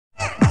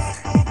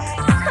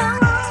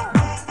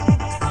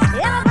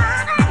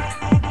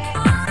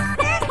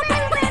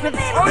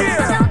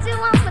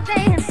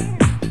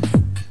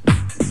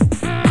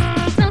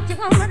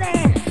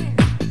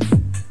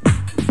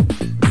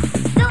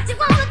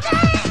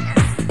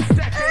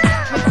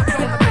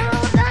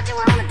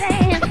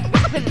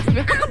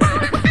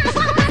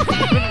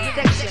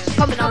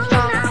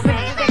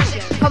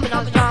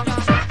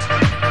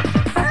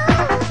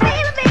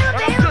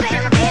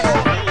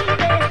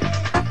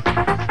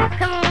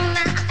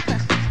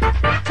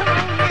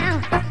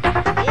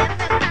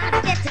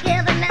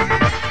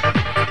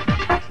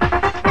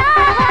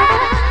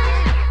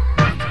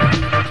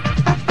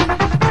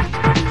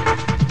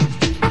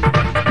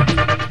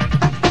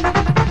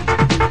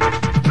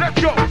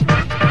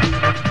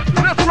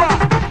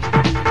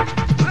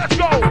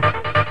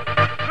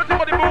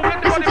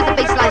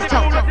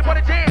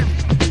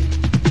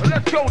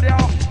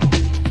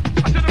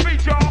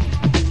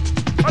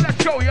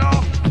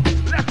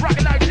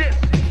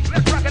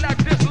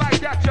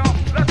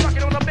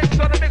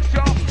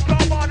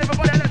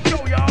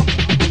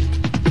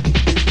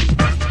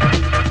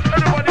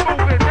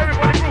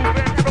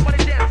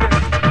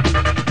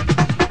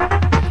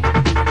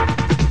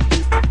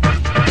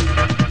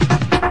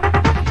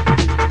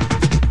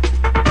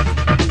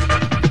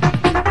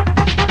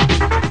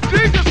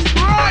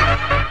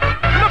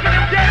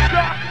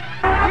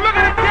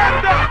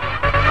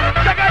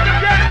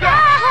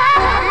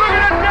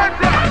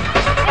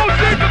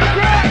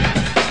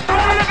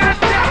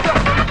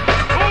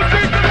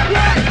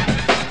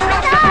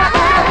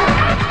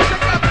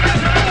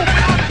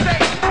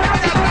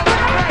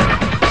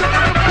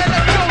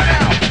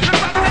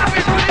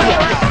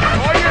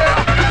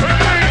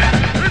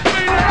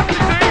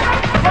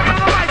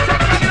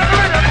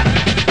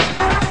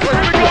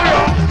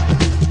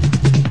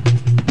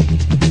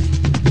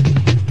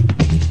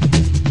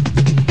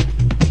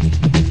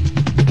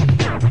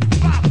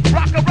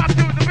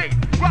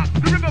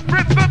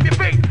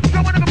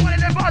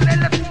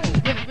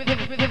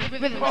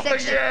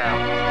section. Yeah.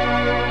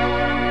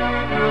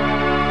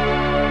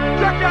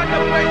 Check out the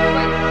place.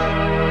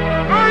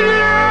 Oh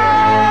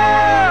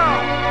yeah!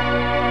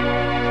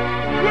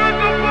 With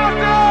the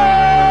button!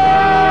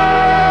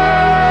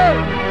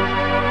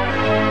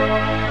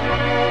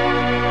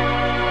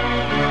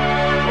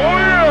 Oh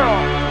yeah!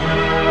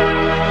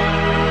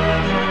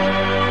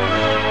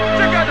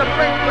 Check out the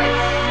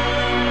place.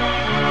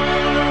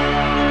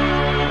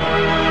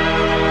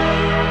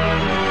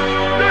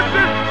 This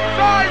is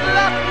side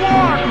left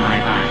one. My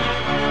bad.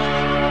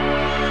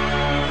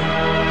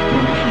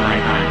 My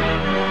bad.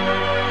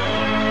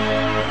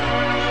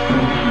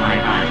 My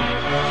bad.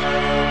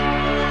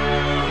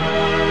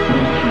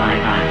 My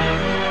bad.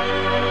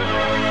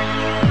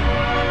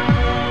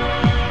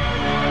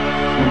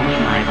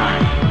 My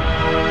bad.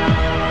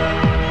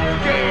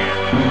 Yeah.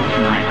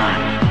 My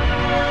bad.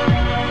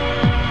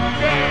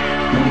 Yeah.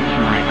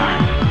 My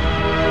bad.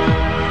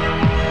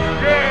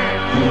 Yeah.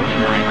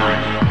 My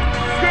bad.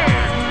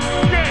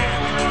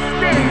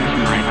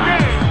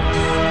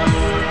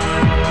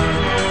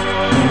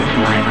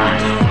 My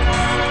bad.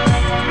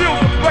 Feel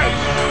the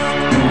bass.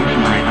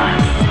 My bad.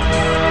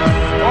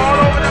 All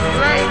over the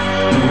place.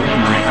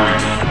 My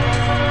bad.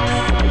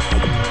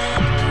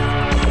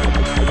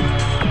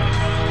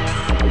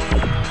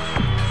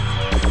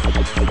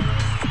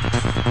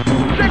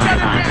 Check out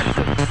the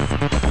dancers.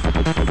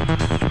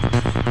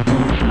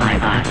 My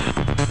bad.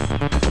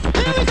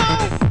 Here we go.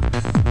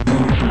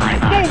 My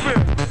bad. Move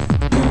it.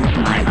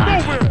 My bad.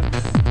 Move it.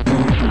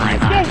 My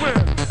bad. Move it.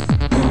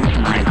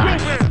 My bad.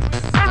 Move it.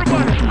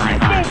 Everybody. My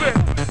bad. Move it.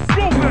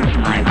 Move it.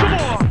 My Come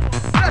bad. on.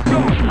 Let's go.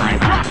 My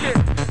bad. Rock it.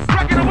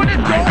 Rock it over this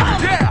go.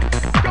 Yeah.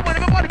 Come on,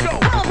 everybody go.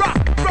 Rock.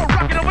 Bro,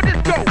 rock it over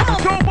this go.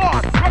 Come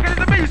on. Rock it to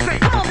the music.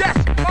 Yes.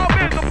 All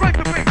in the place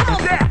to be.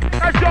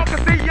 Yeah. As y'all can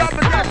see, I'm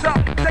a dancer.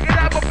 Check it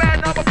out, my man.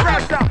 I'm a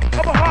crasher.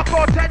 I'm a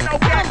hardcore techno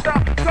gangster.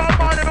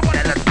 Come on,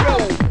 everybody. Let's go.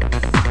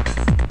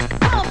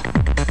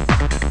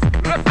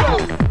 Let's go.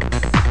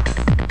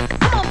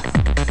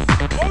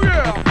 Oh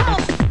yeah.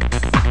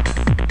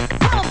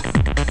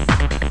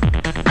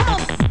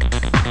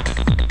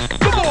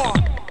 Come on.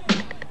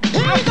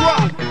 Let's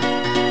rock.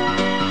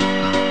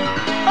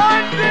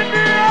 Hands in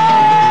the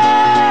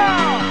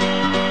air.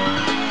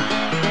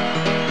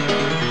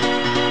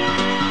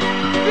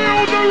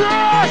 Feel the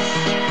rush.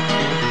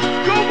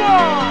 Come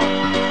on.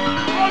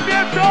 From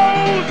your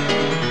toes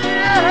to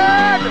your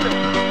head.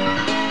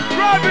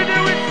 Driving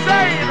you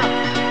insane.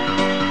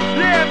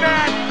 Yeah,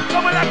 man.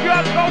 Come on, like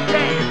you're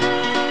cocaine.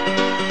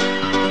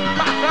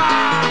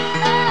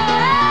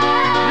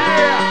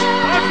 Yeah.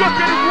 I'm just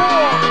getting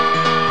warm.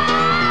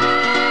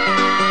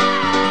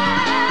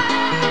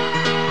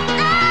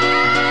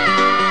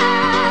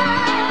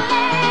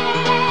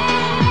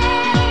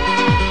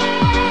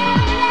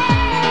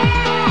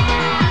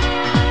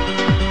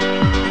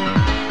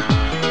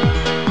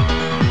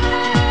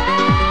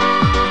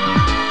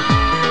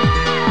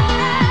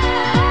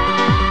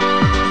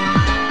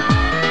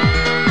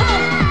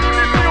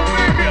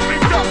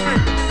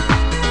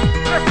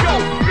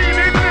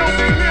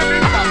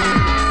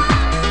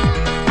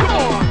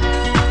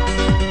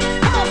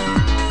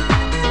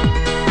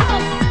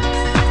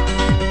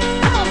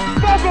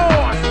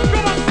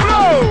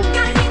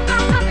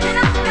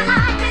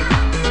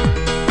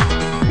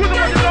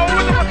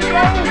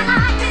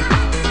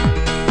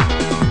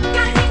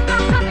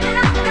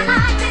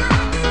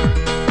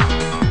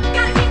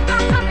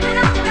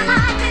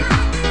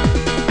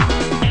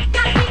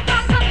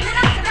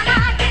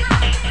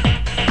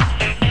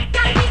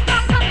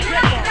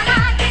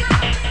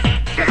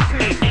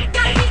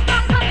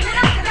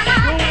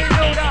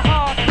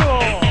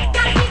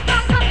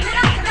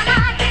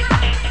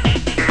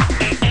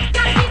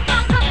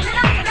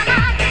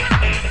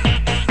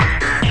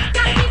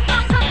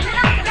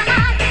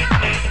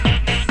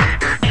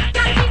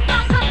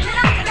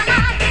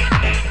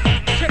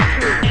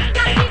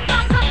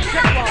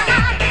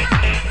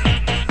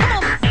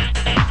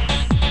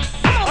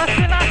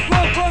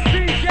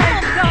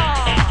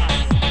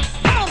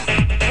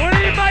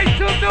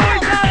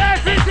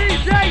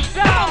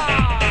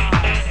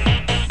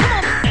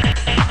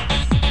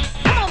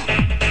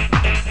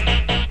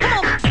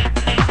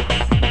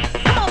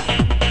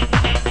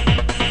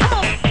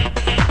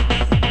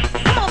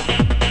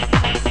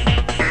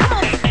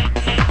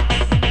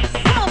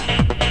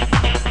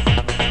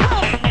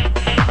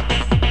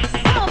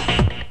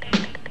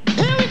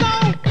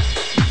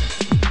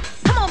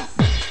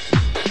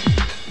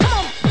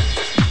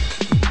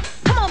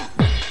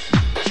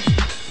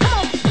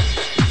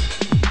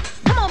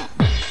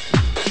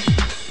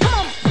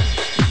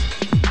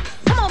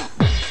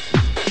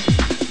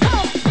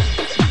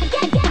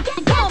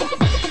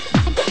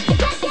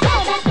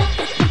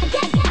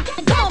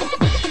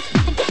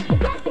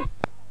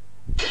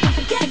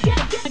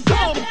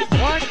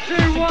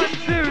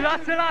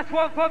 That's the last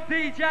one from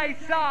DJ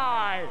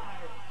side.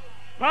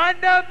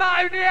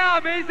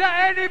 Pandemonium, is there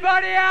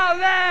anybody out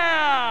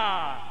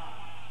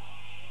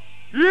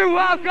there? You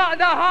have got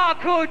the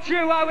hardcore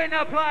duo in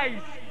the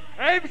place.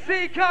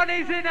 MC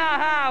Connie's in the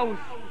house.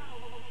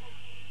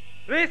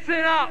 Listen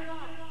up.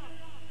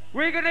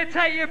 We're going to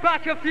take you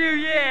back a few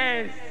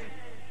years.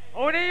 I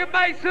want you to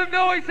make some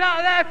noise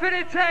out there for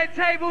the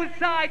Turntable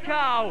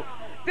Psycho.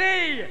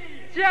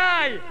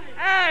 DJ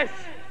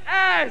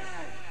SS.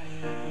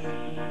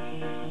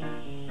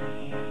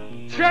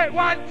 Check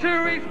 1, 2,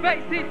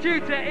 respect is due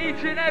to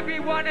each and every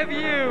one of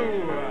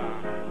you.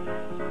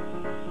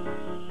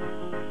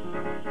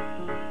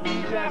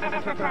 DJ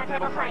SS the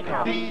Turntable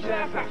Psycho. DJ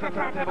SS the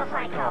Turntable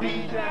Psycho.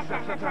 DJ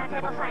SS the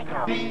Turntable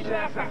Psycho. DJ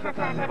SS the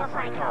Turntable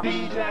Psycho.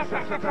 DJ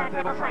SS the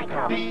Turntable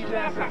Psycho. DJ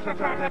SS the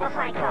Turntable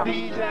Psycho.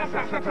 DJ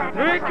SS the Turntable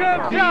Psycho. Here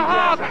comes the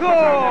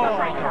hardcore.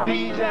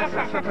 DJ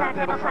SS the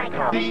Turntable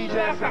Psycho. DJ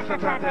SS the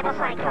Turntable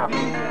Psycho.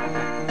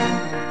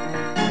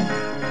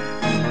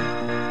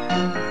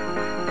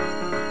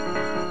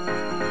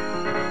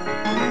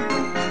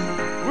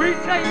 We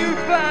take you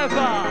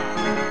further.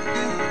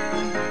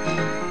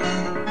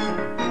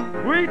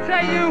 We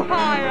take you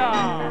higher.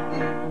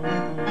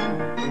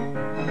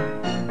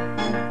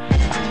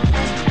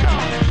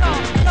 Stop,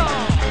 stop,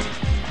 stop.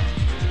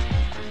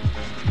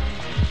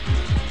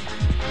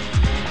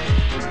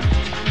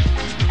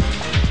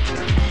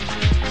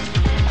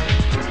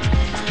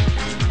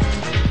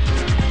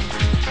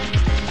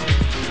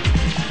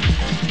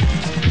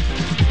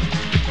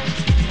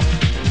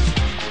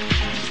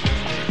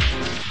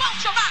 Won't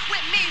you rock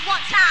with me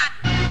one time?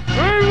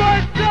 Who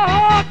wants the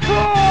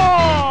hardcore?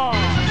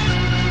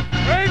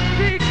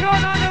 MC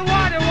Con on the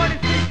one, I wanna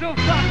see some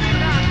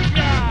fucking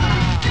action.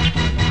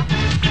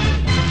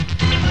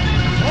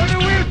 On the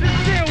wheels of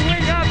steel, we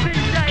have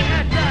DJ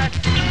SS.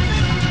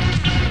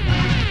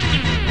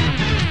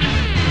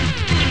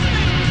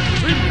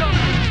 He's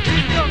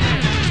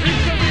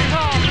coming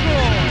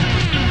hardcore.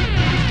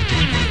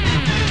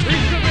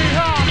 He's coming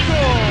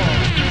hardcore.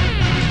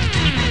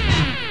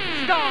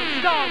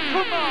 Stop,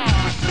 come on.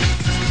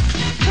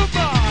 Come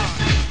on!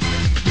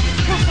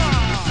 Come on!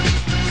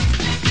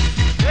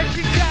 Let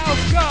your cow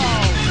go!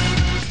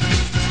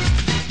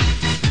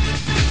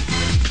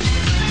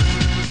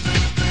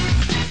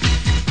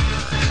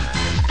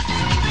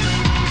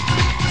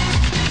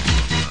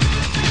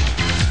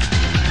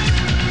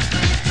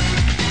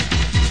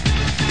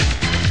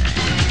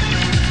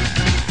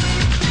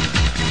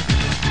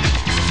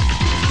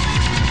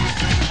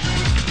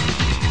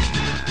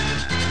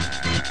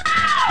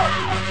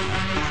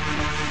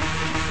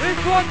 This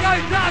one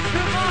goes out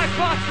to my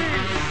posse.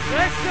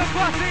 It's the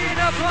posse in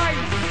a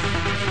place.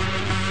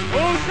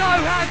 Also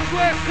has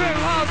Square Crew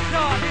Hard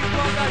Start. This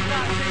one goes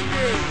out to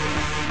you.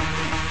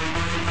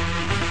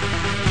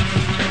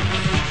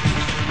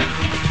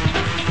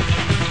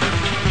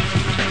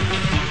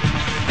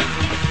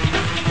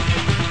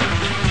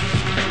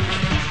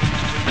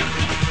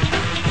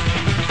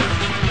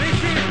 This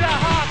is the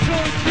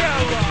hardcore show.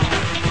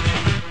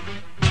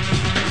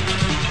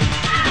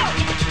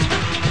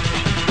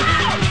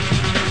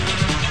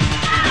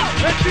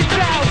 Let the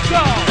cow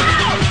go!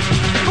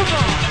 Come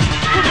on!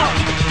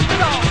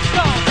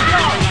 Stop!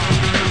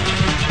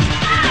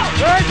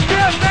 Let's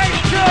get make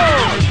two!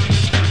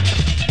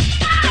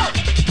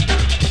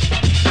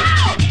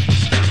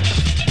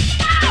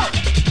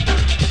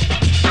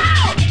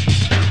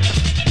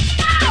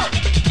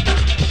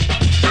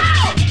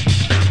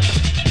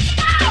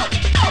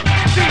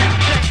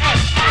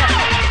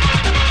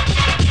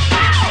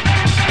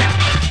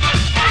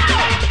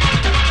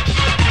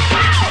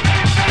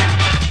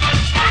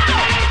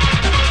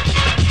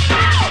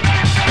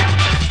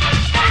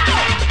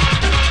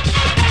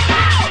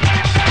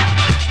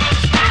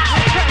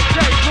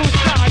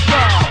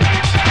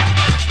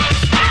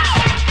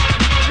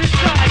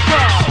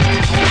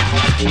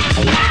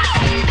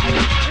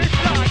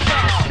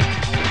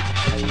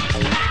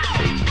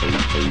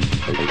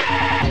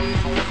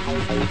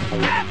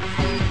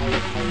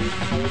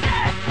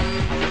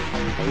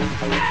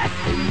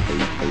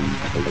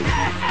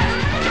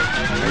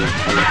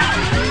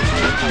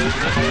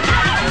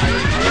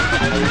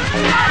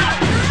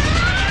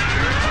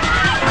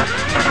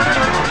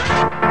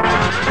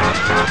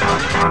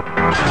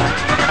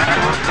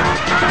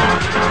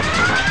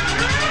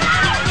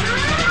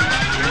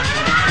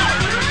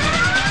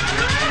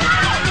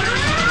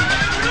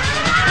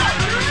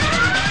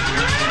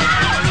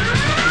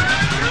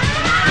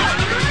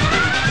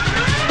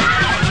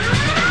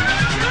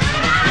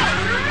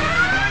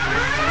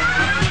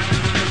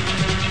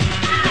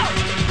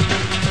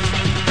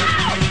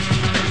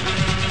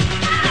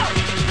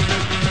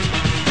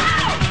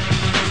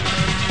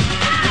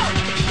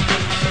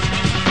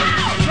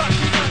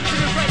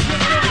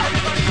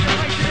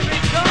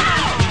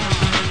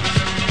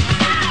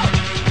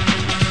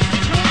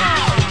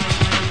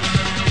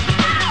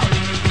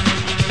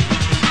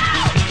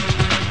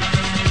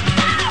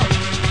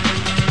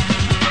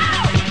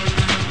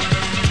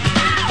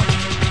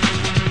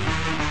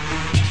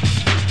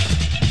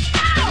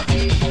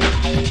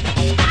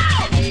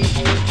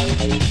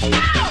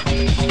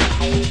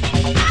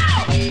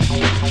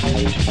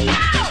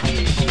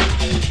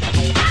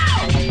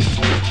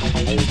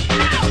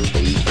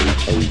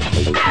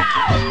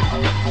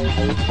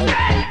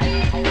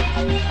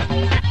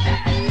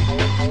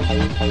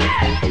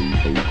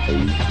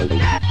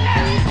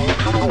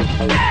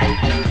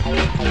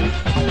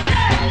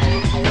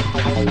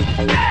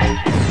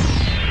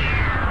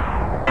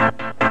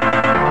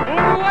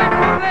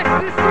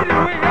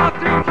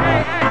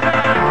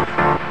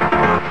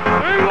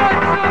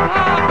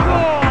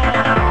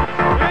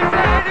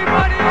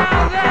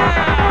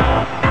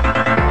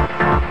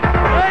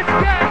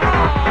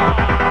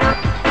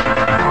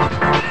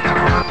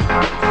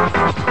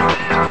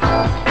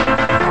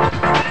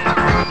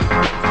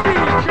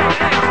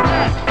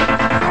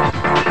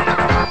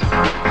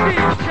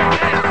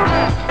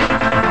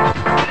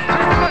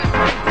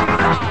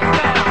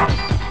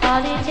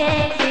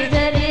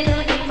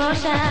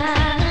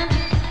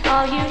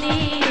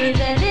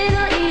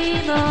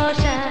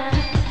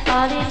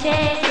 All it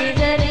takes is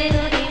a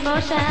little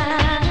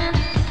emotion.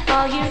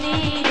 All you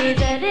need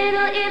is a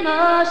little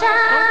emotion.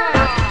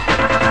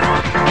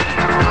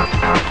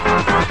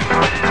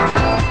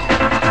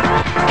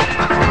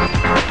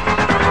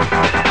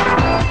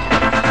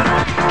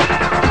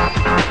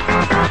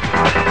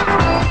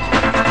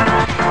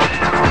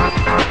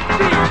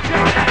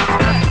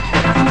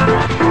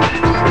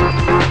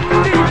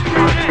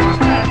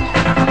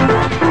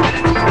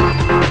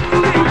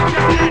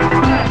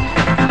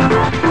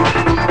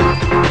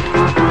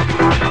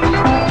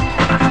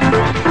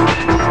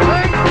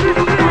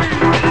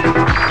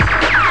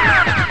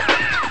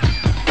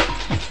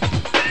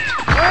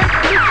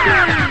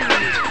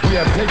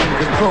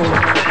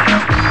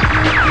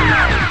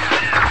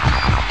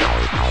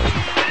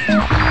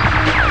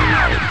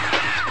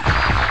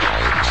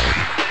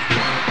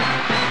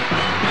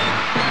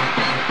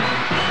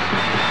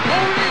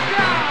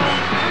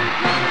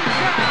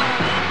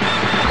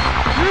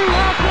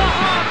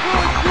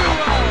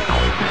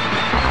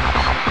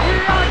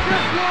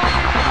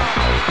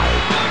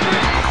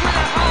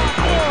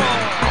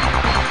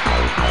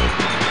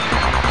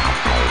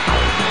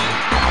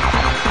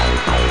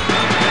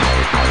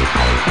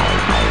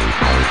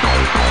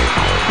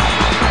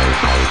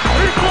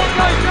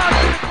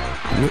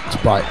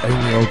 By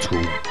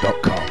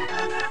onlyoldskool.com.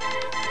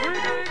 We're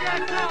gonna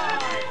get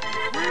high.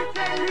 We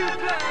take you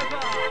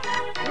further.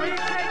 We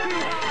take you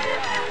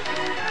higher.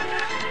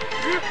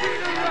 You feel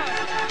the rush.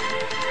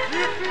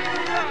 You feel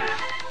the rush.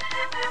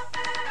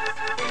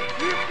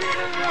 You feel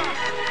the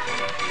rush.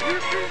 You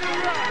feel the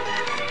rush.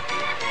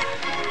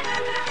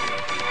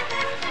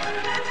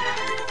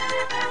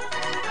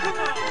 Come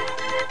on.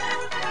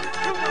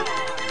 Come on. Come on.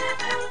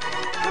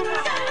 Come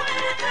on.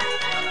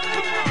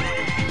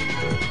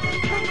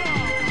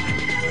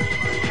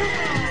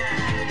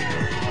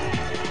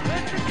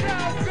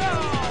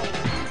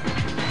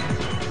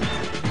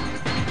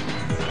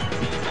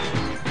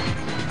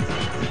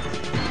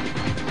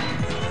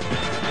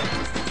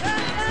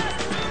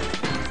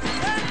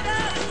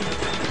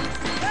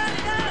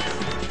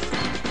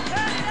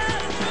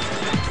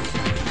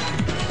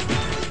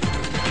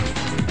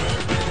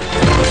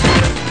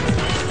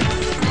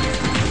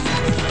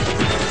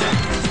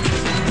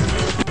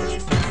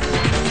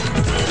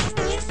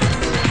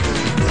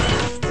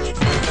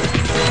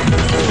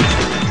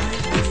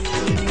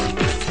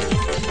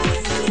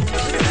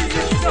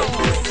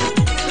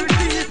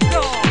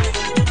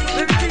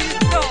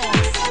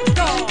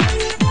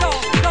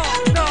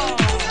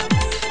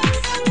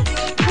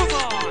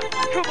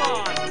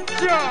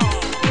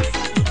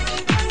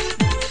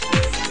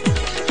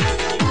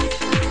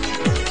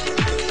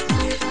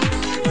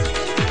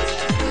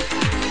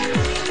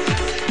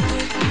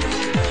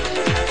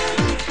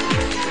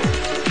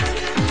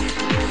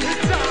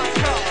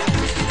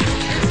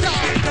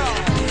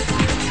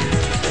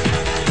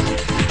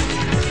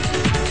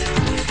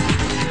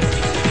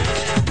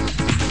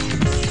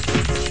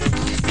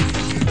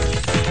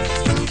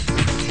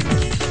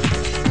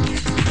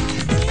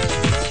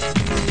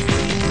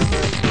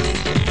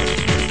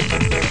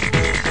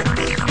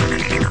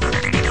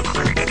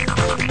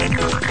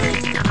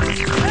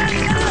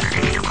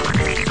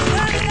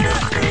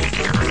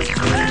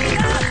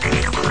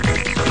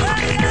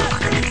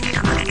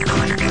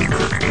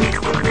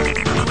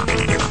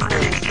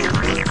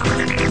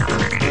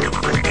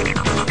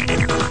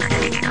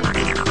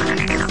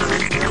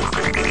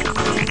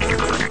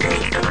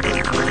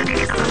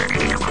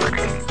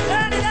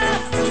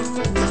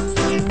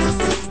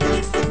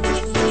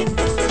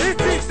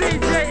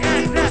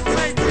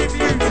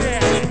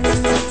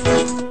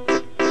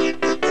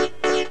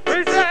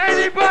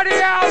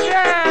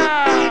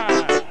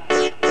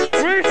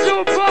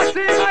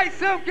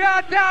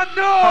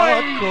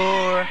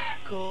 Hardcore,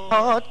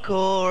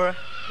 hardcore,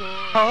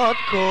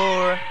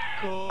 hardcore,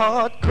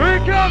 hardcore. Here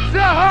comes the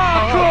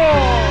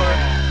hardcore.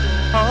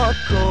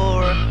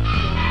 Hardcore,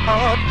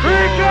 hardcore.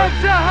 Here comes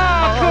the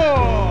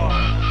hardcore.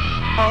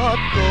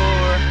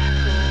 Hardcore,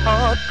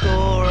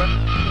 hardcore,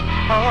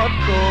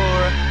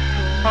 hardcore,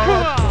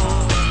 hardcore,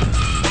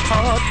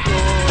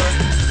 hardcore,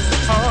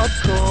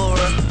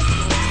 hardcore,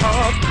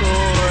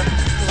 hardcore,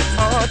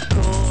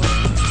 hardcore,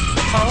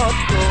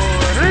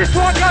 hardcore. This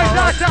one goes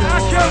out to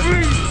Asher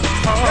Reed.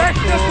 That's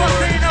the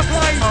pussy in the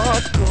place.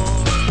 Hardcore.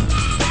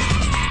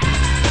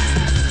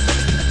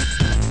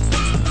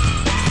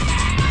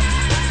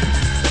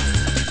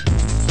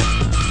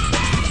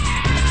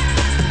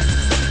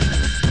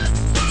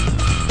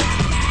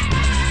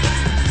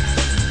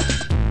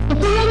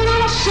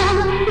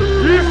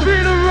 You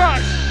feel the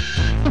rush.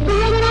 You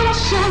feel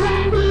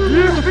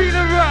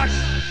the rush.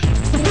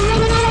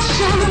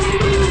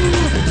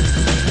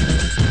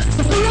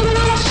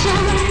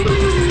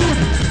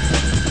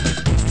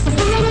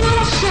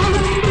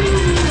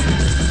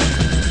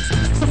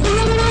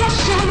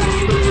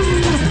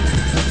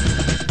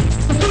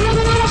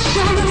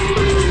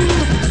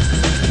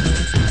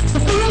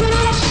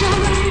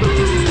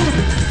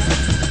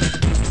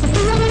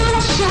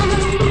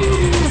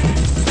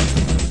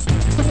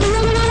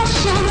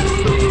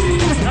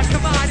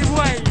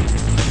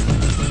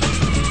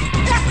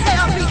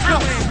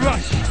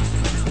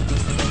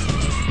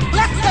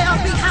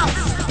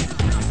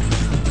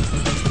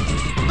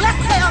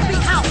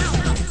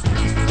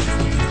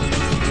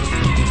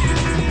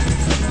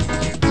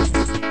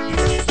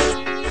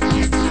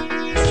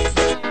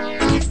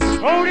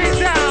 Hold it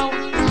down.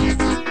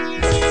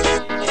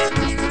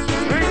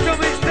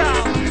 Incoming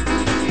sound.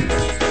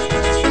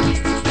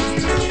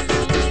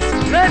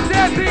 Let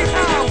there be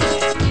house.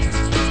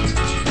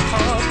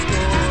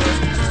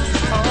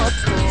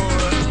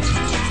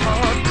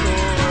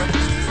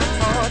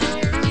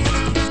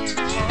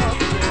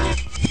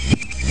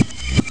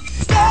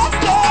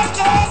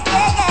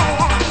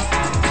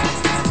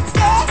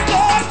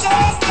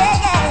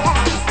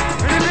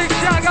 And a big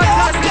shout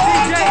out to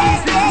DJ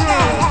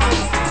Easygroove.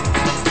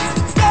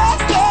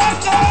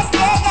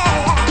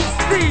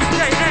 DJ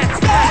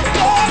SS.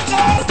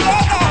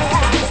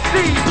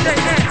 DJ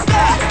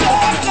SS.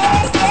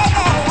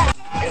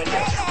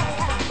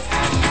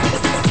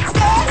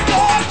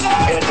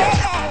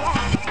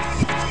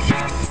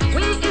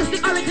 We is the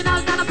original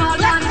Donna Ball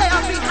Band.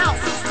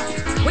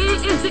 We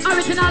is the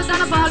original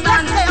Donna Ball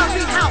Band.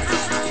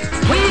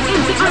 We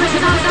is the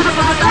original Donna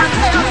Ball Band.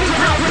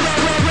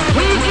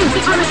 We is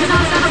the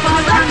original Donna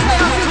Ball Band.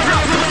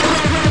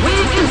 We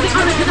is the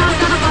original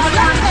Donna Ball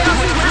Band.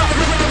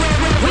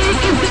 We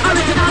is the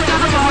original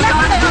Donna Ball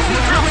Band.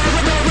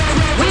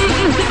 We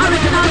is the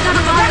original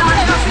Donna Ball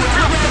Band.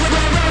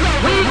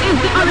 We is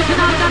the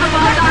original Donna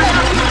Ball Band.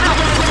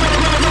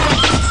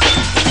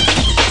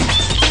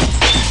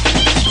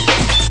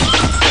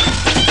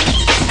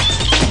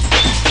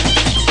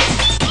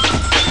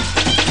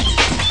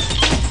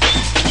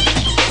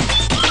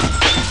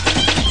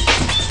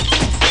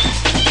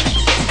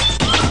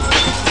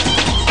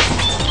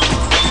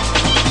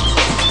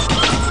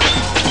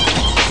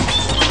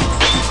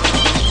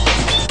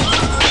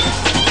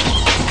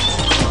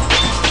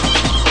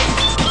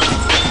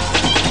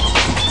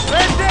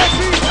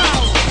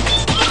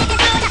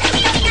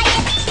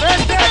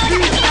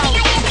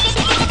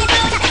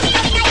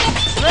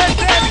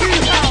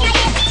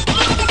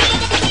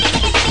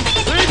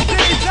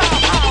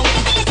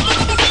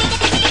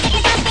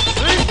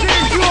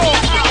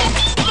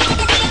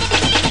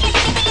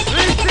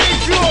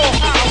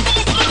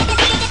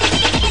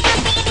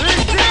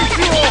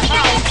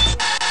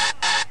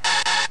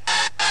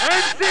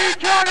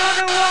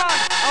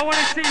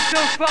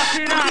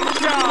 Fucking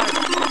action!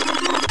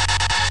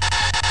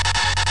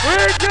 We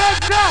get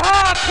the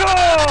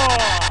hardcore!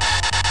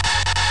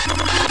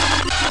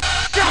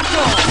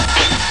 Shackle!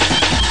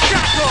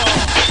 Shackle!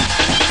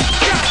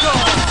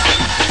 Shackle!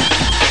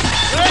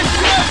 Let's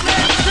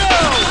go!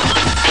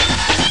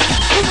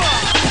 Come on!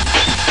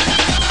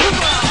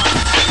 Come on!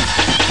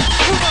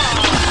 Come on!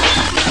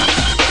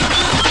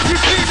 You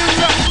see the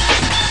rap!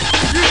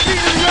 You see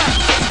the rap!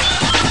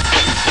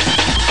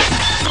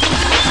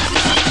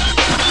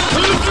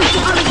 We is the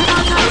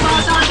original Donna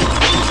Ball Band.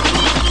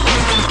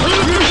 We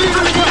is the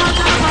original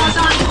Donna Ball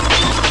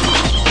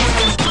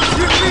Band.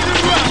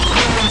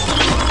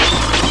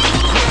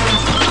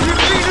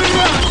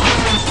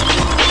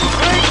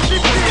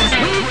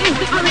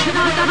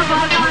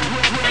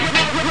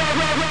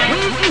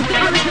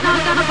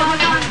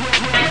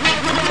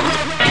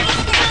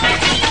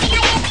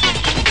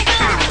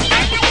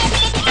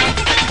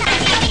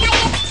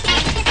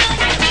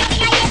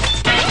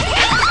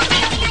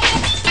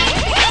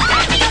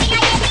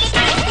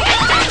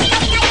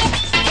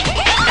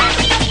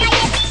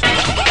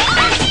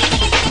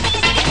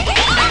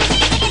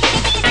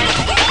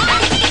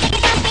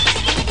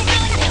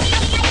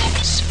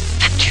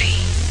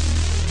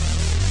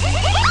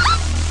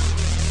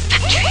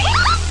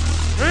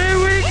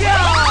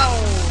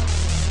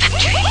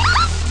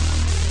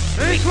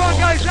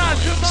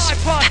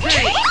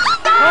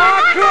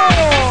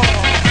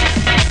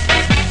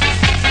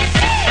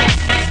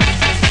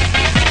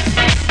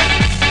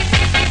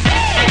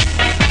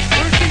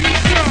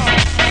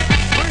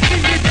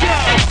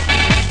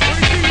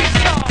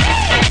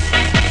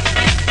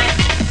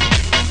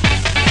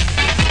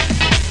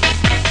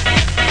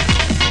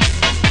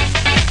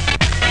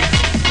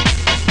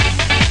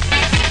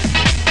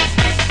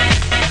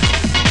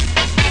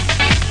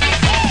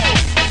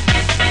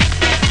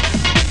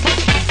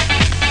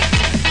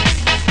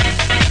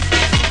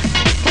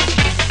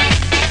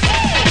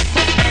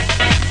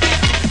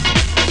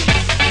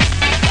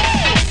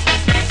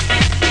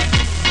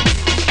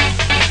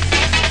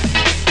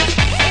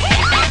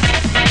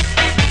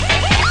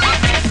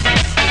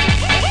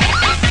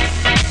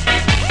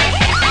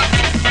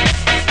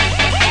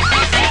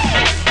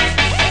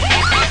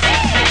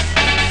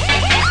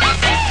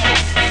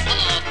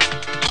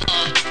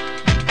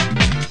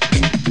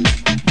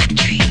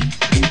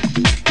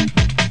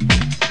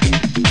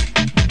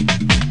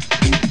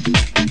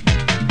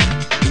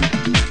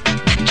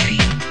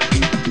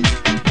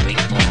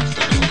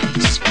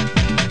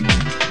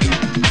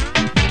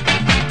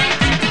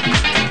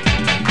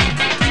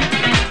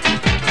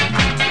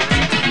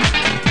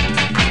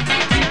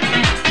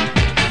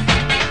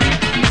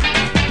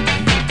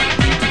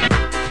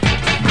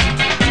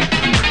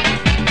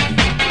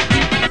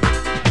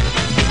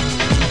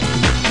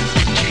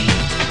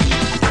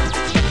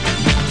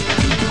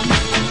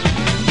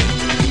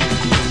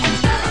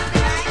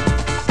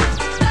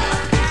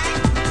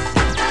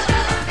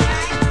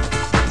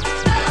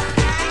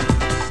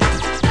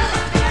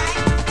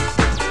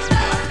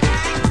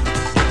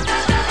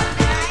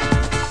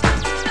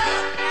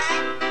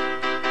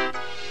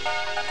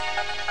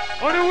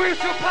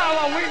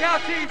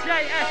 out DJ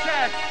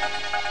SS.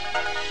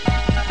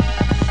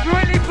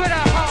 Strictly for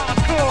the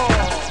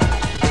hardcore.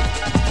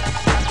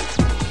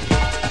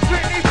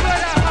 Strictly for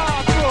the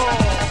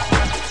hardcore.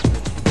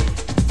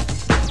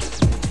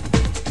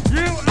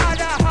 You are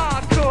the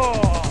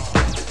hardcore.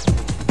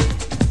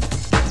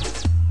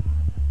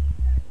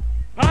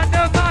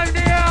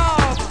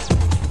 Pandemonium.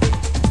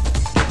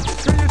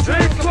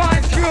 This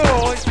one's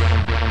yours.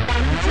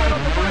 Turn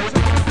up the mics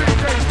for the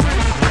DJ,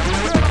 please.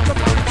 Turn up the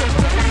mics for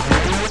the DJ.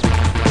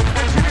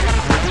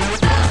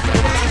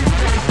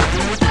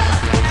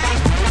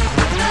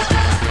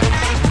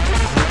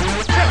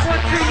 Check 1,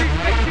 2, we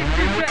making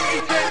to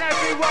each and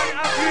every one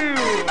of you.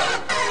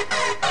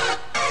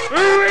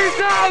 Who is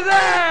out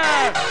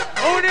there?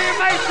 Only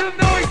make some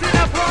noise in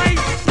the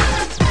place.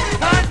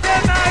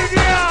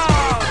 Pandemonium.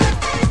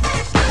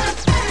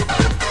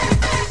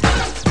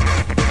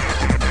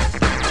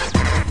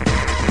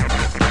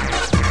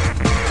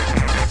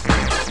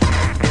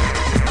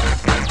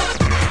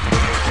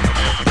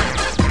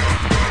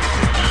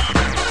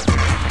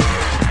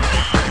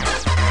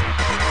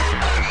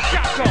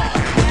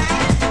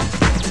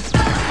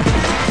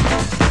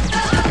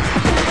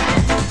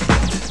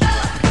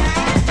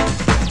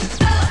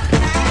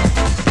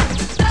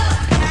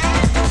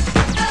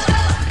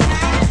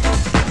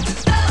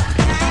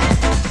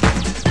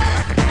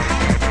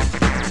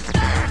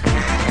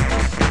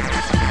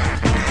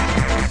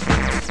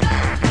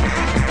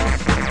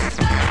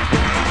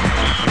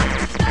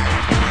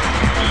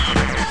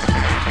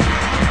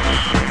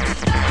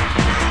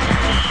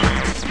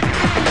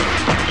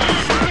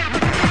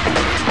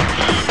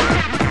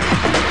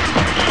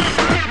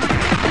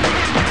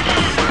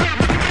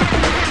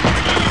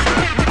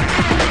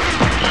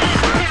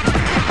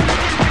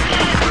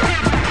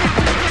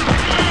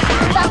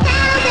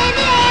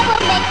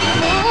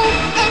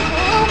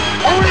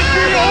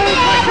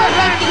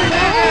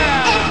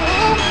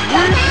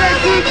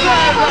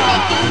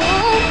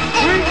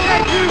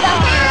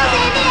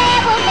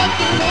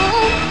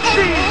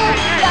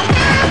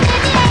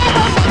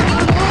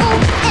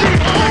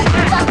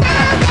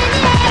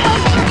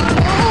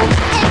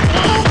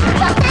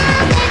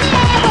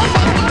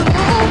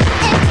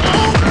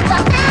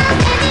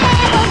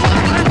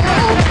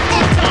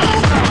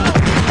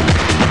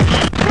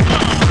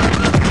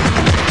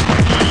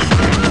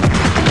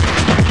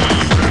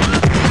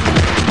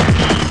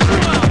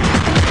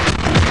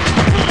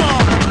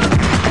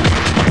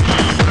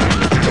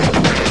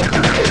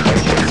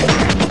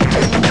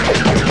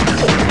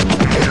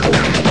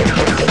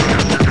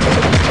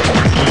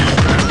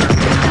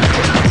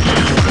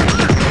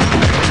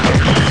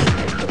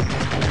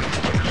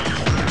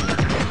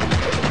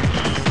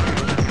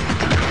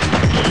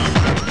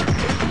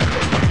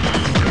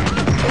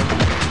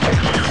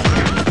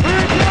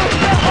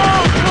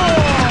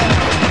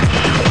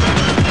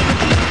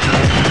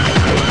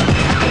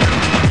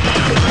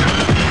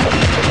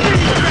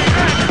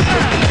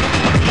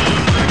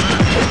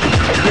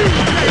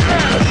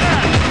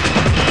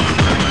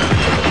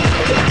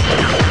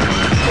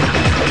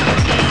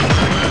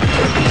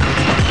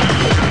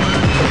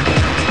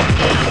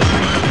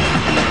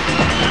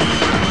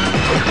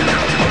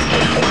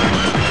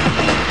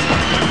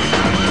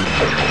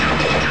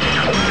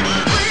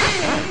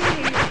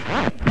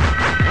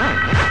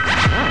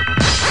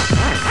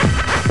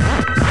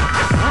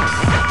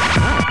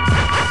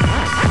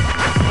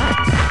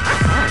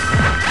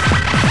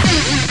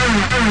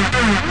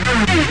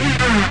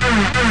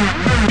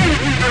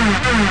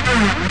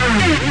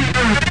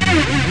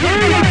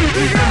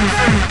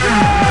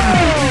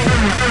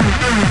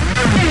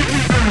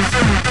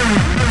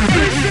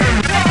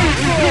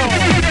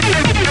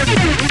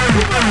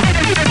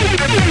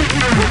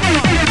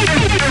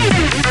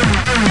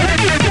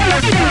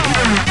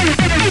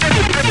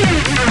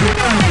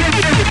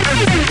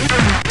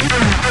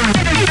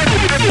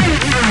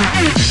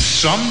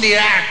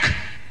 Somniac.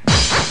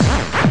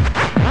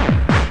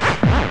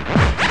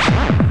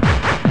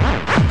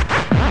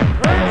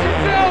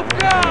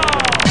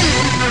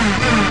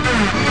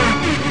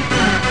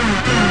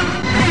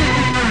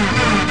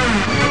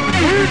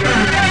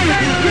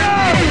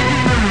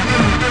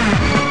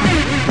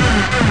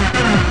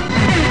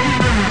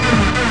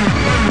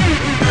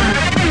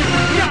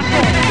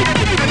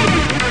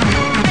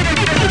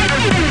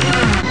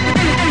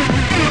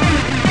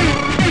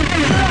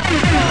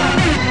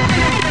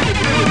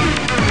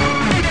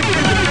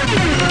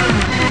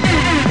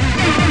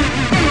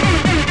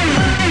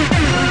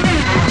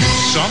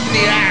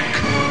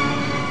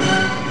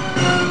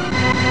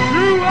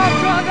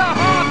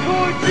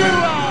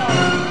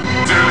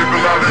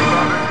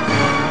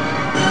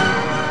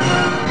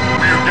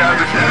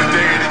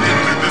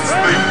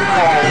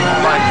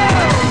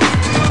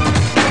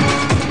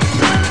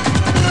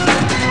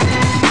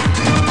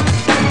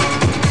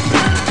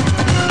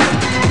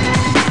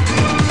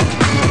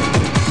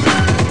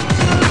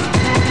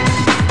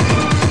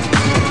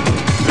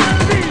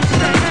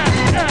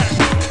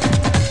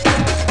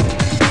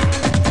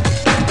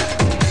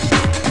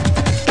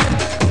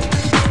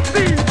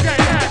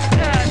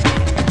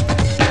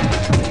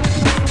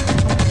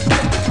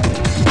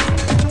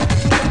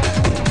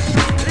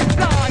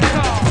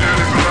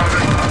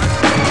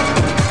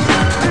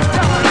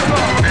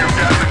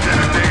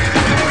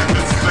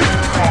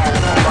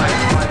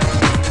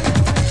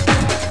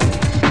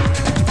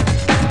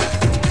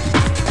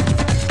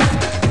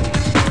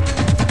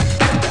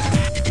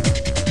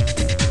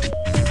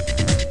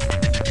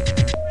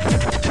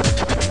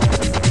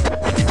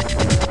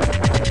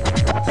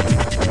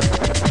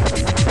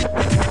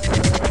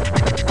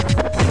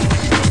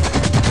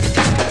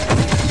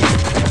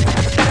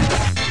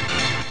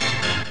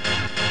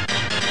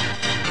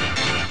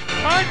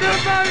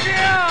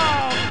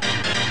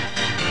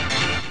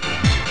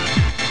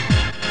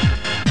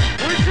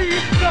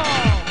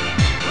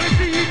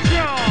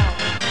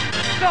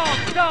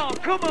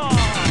 come on,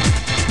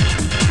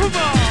 come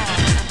on,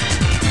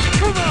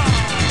 come on.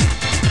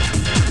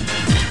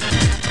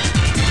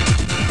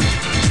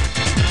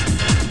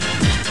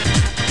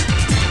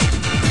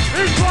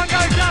 This one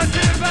goes out to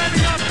the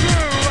Birmingham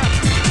crew.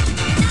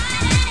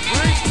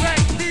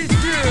 Respect is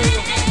due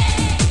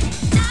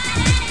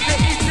to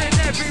each and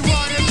every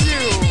one of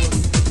you.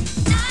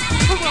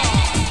 Come on,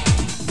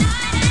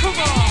 come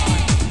on.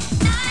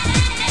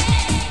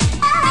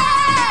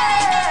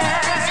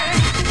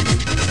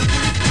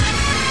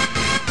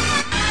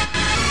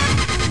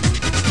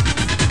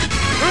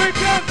 Here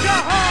comes the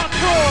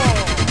hardcore.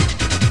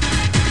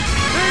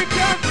 Here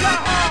comes the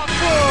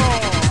hardcore.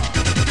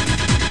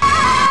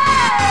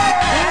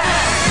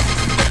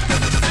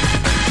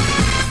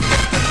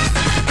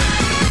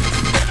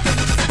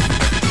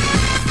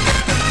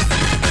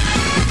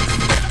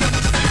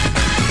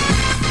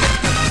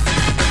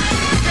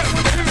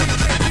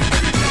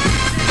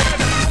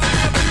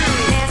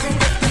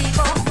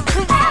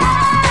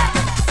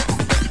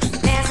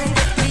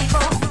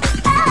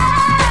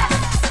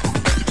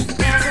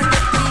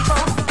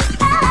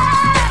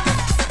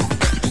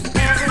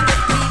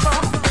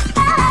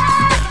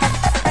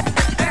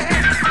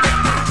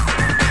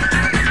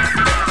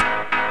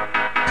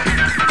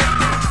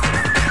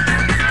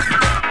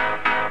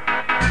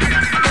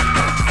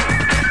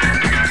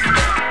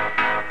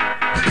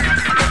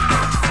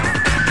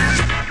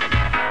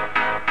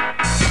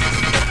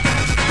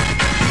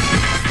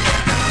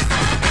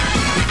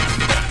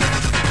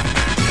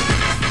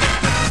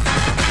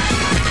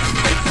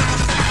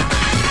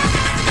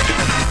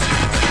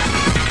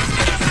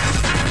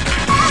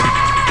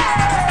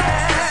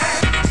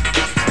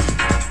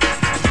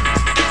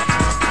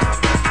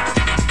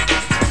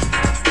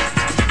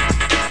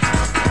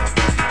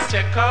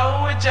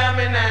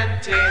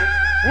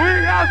 We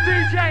have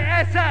DJ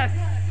SS,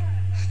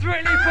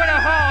 strictly for the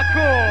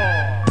hardcore.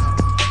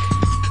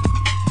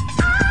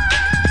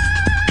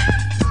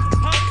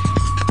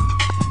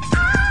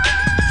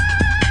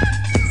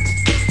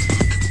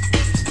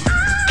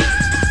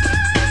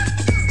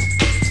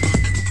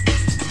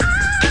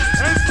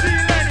 MC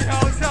Lenny,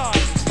 hold on.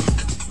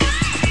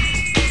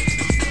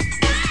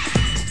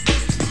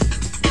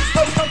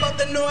 How about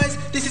the noise?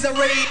 This is a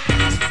raid.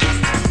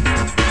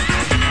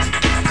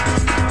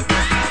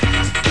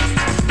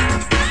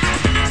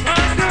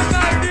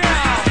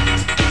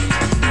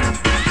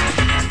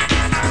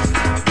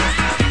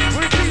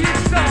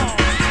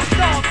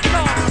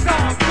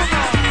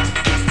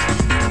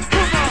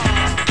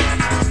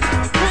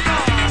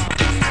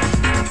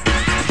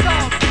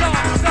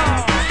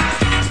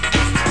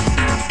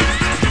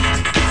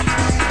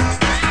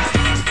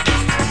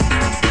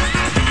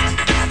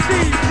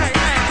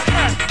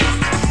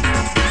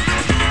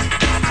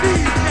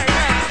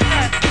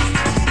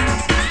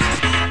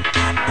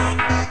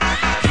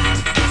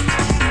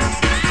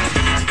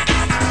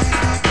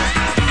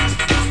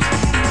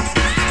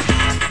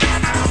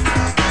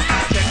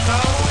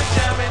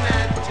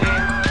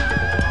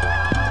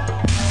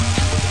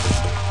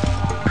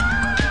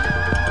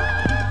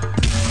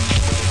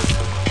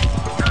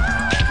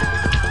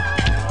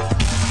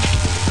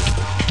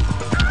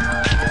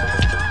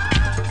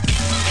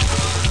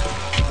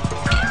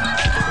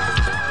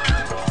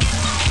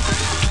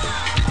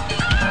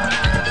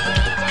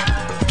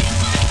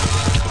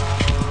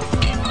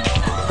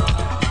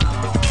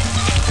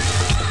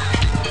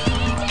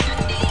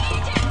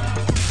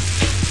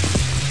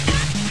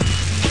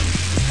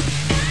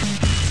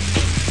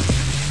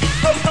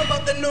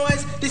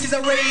 This is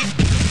a raid.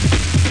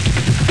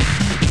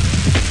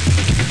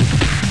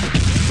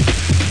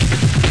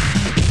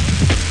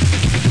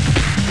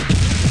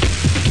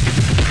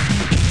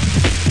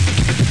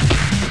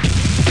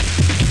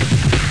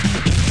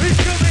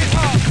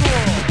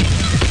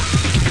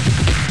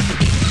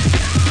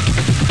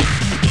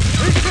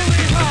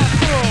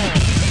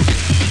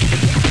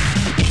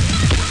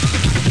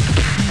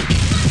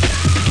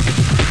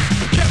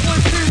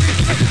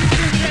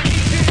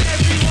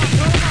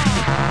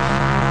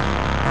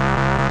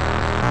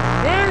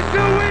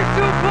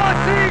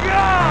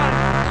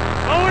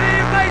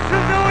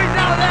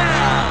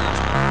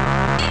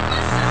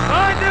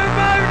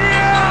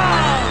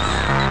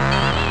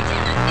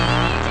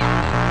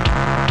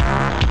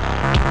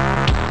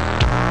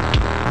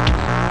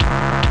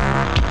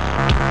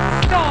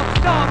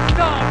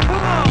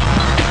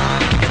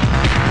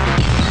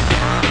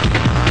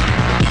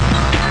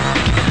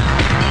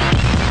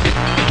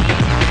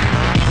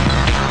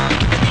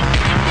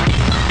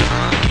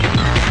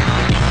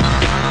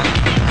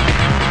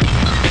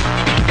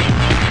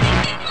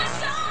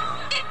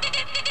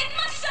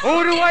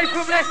 All the way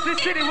from Leicester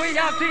City, we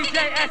have DJ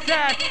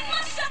SS.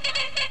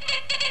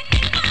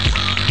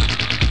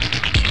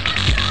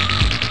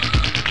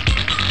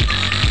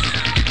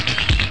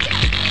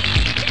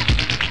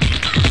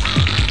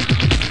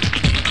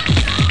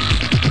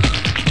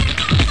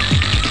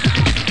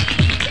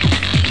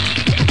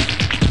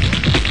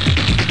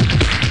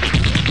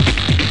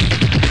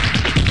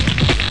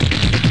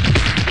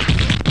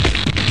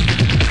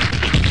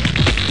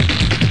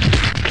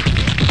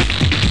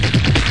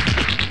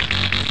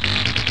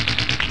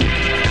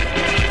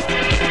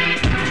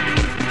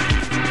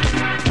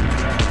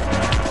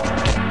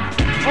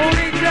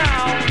 Holding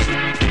down.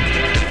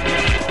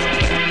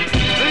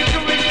 Who's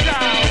going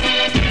down?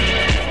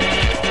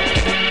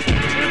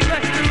 The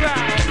best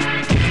around.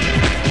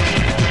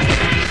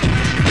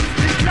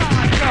 It's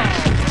time go.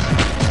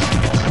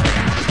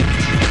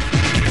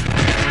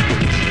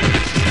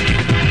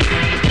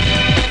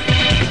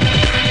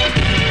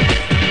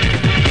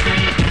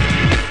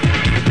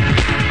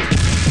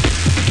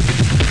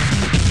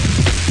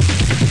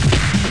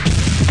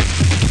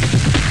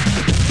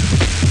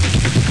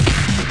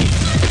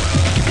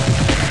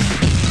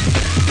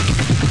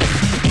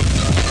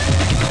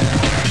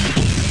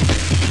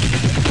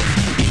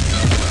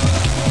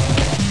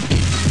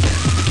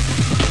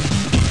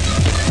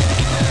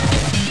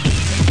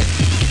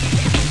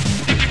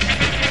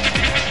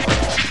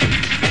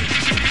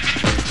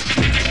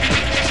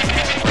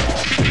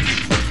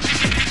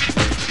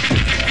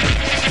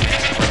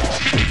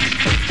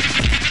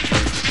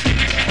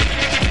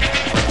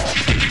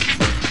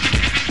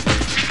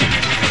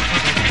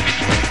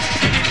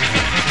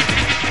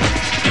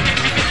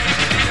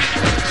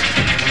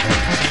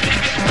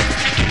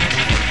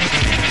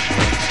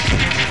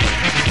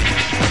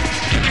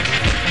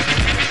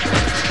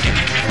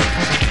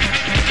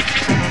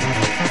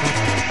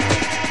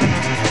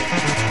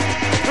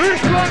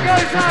 This one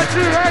goes out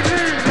to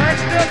heavy,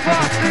 let's the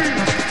party.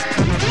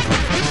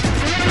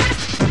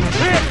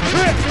 Hit,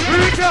 here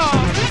we go.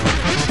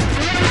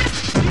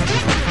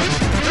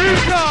 Here we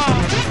go.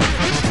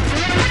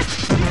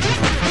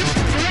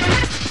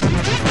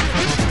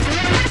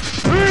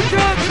 Here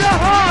comes the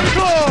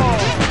hardcore.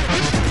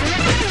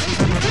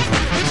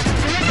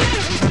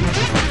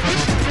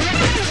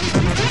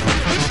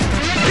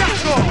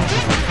 Jacko,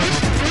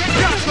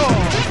 Jacko.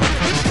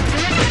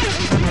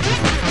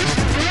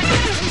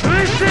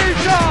 This is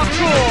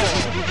hardcore!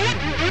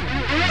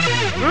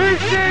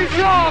 This is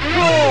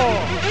hardcore!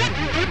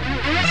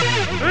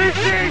 This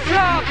is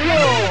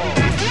hardcore!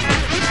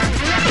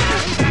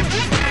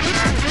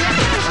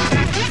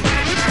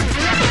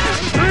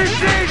 This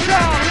is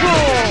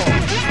hardcore!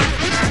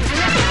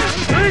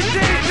 This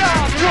is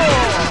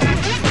hardcore!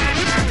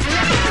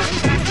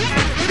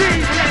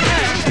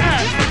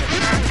 DJSS!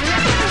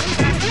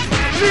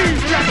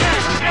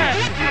 DJSS!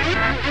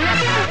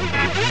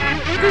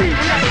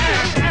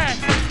 DJSS!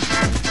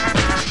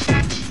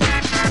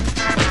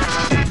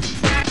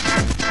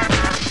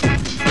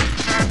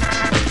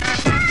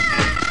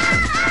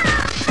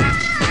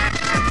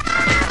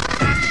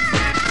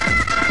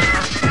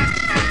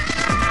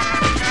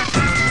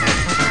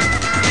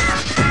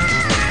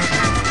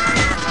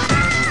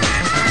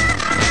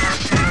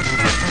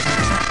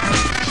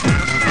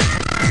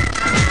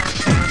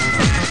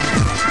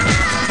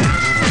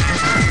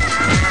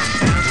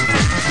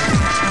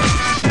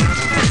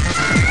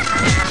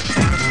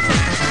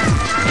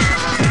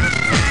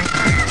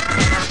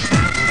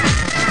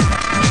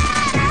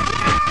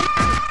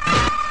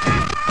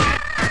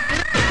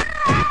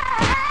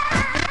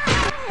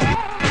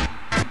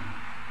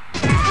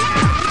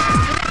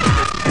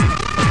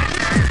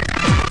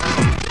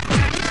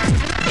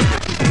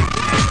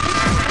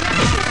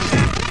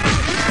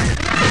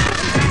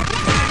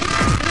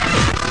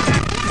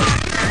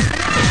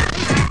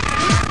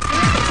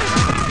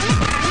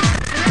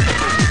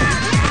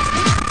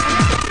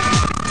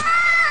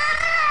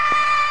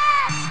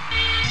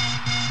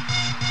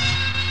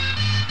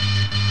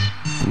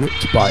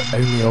 Ripped by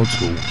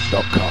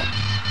onlyoldtool.com.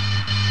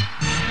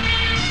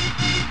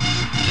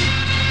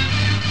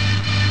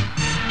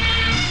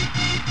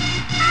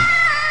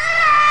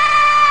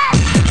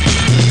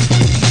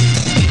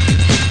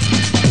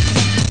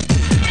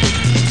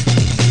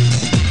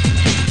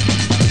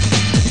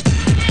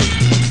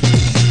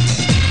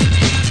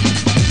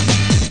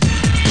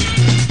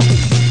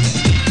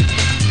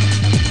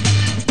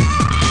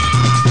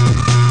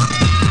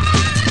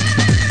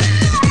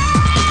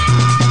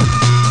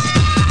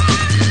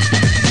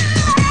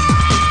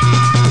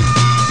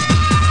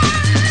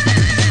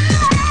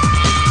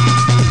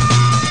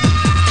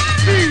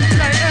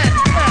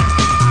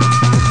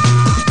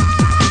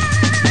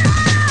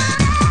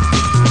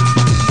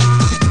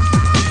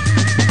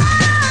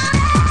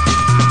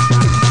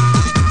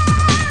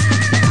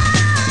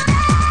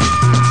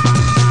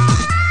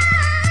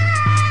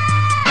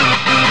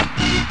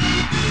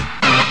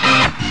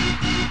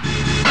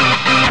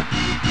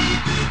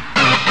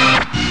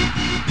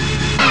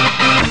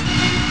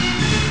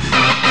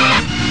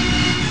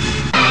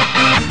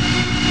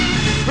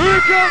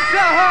 comes the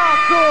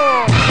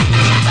hardcore.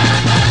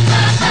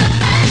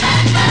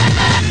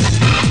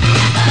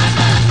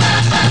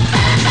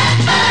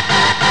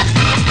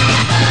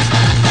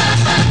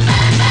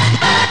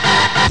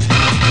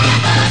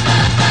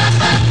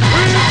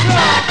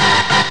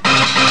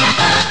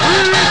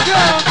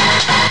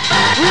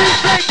 We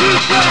take you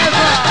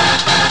further.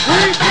 We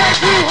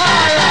take you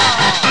higher.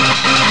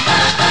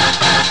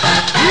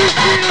 You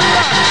see the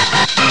rush.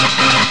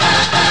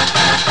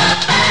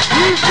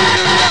 You see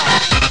the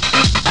rush.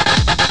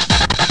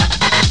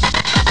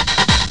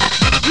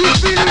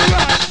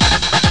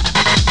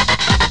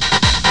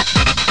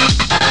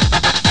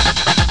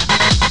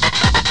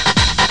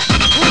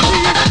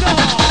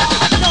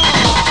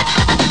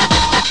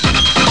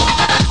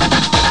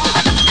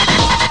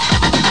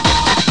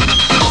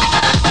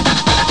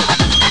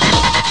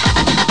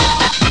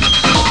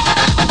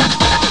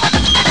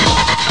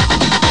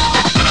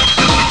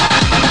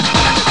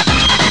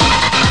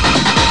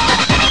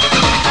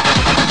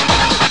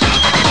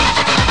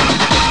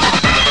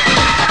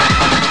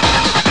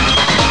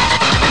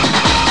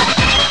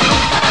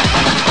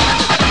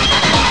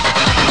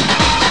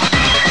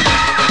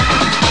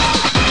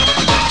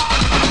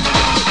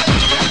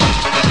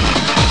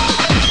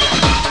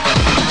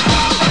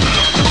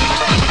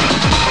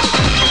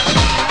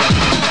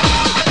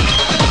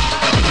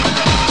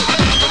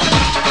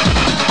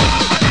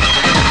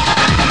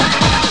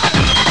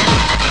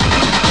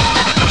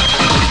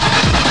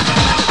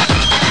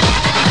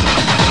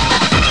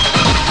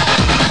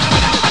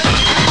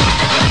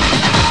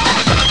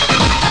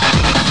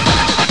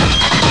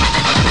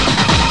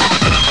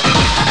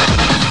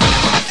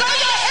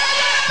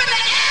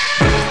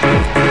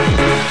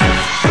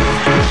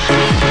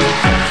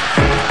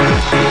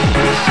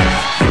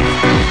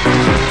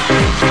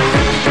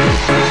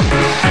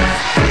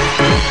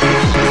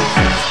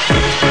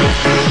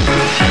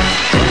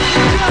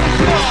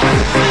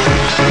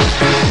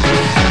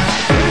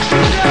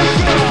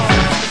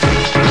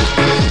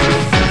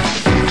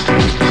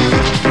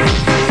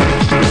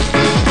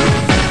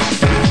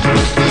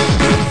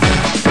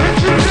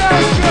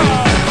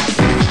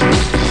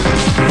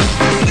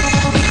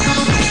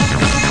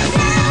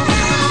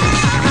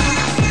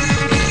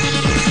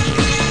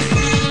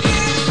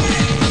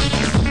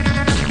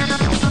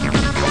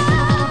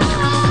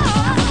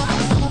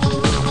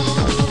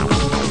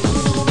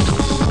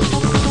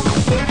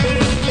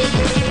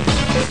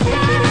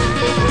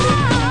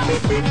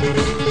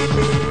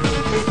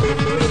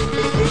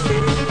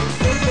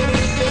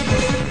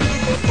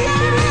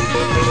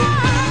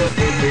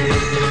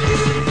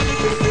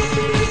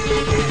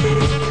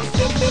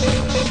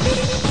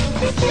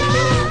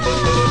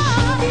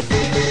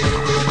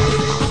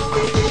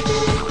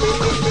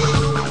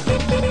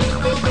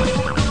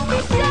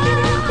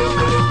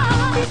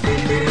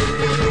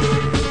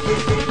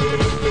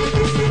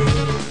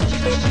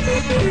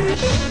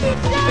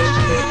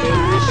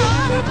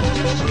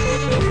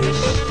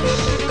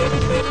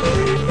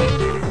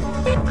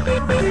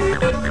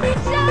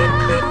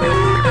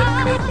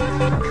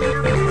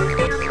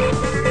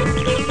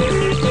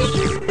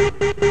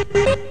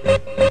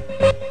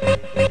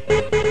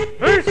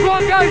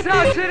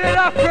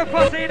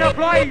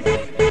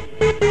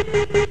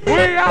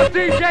 have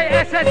DJ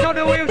SS on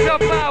the wheels of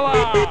power.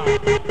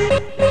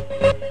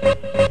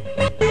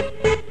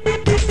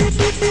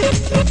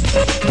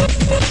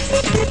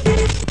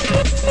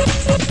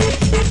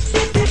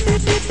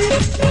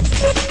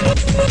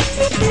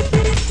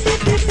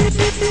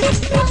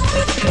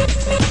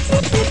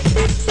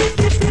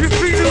 You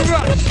feel the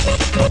rush.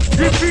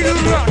 You feel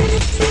the rush.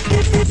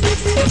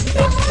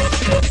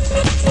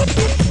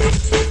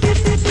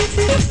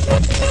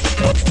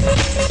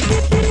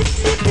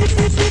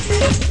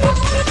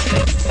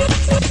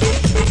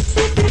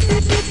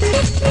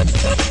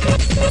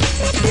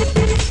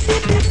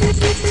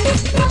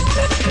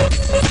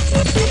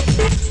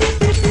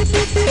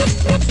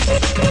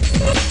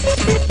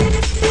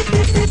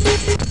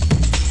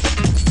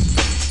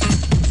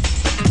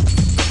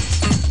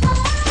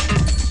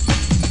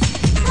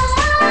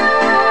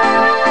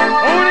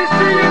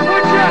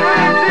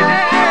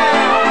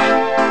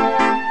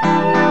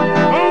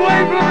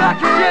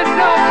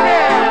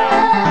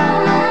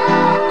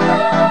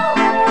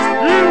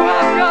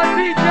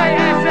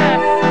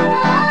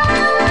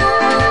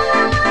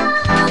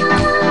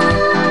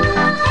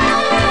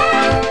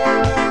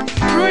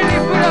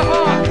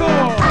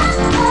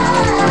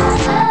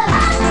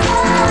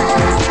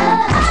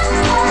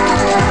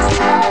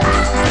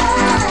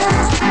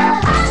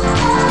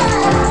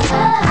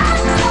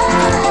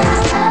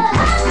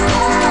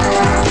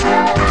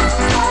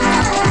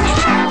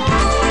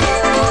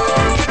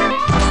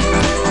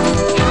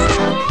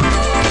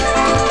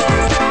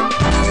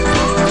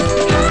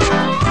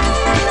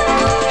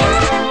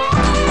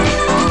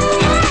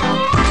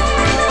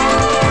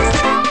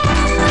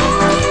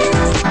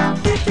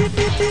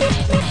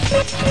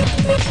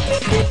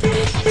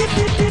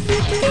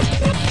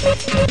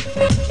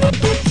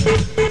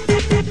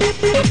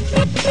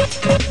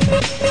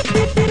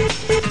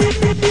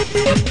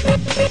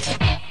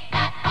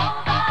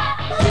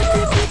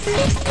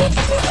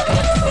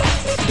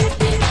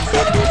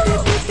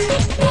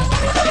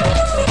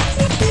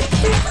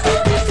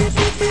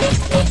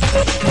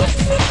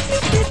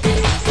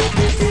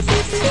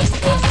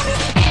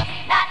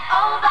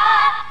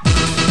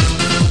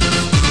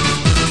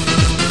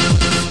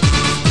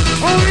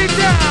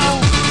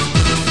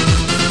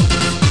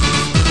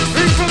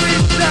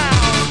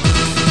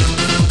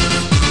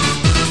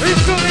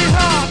 It's coming.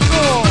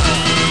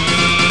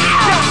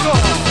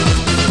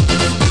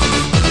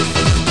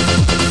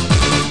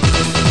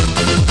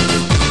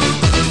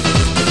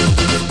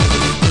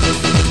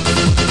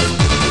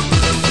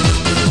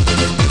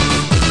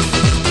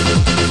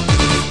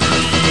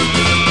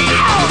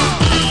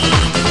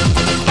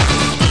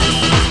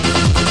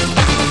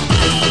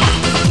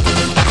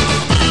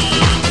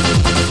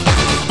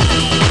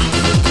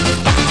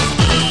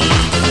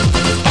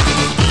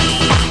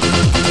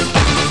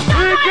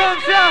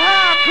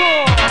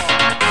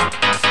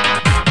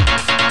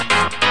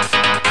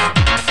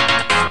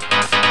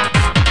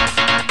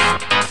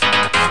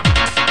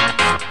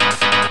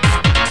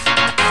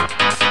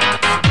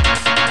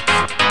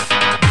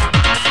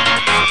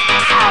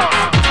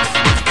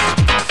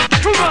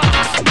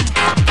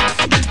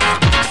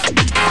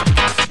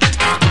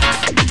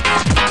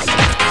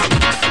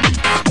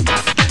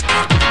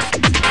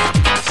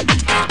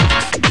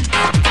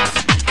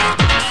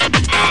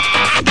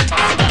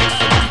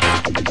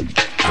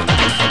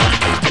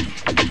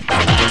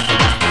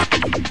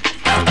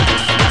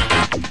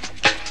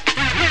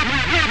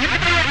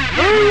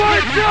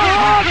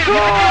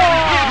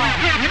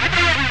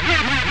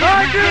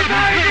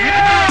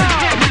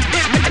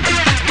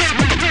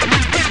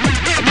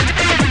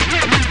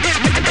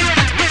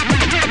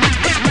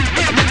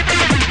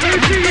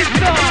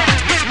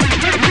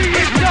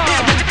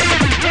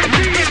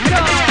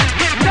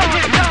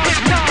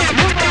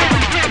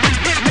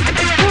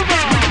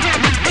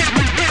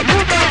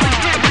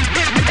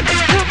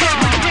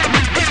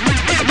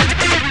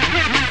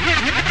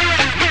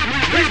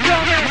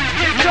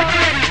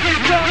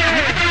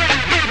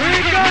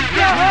 We got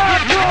the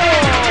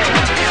hardcore.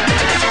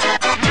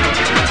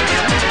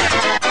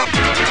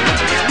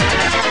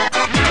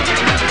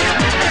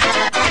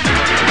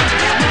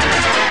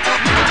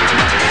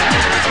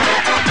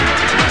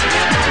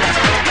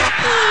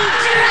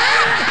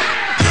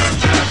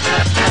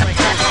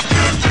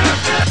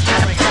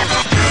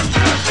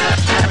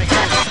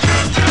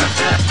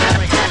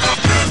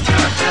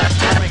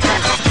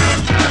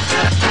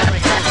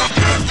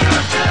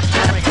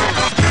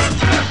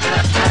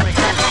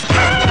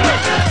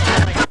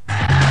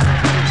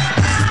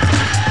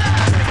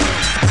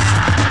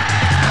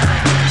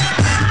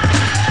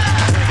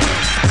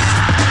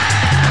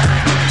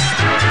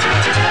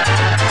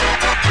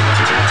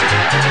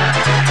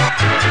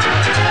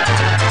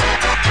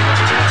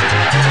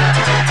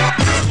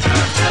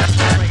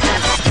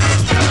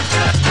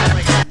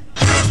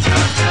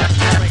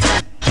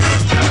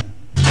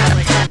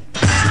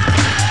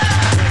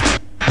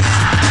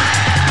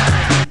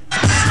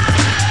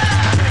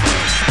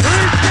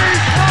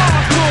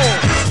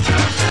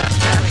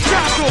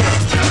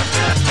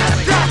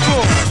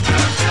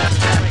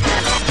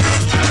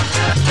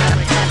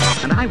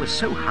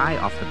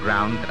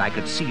 sound that I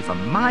could see for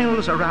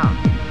miles around.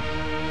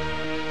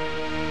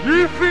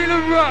 You feel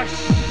a rush.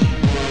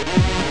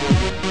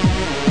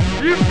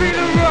 You feel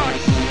a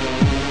rush.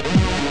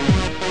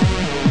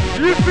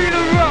 You feel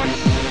a rush.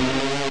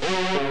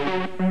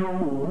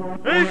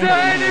 Is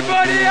there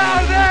anybody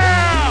out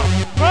there?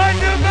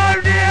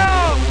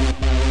 Pandemonium!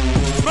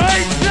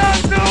 Make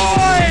some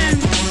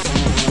noise!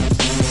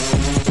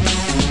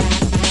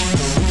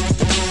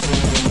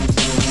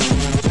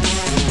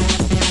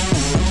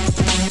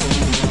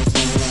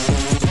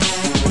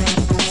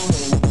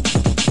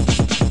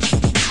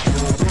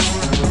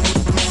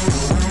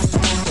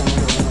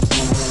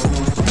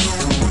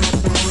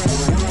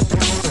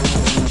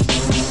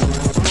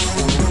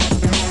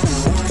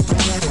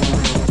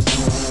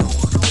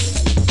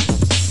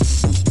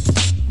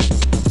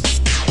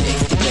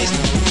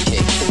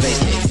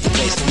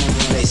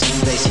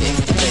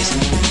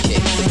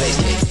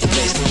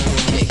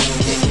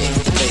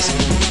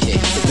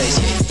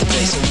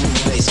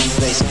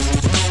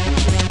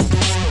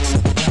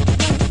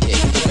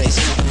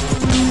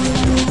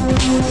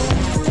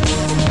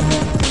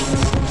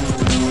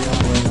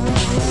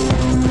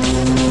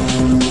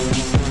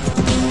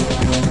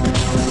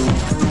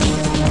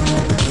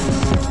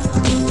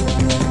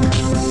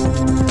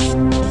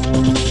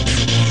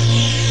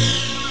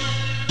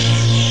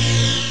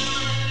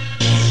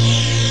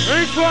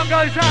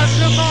 Goes out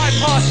to my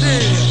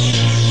posse.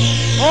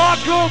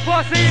 Hardcore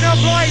posse in a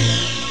place.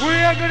 We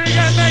are gonna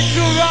get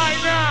mental right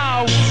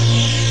now.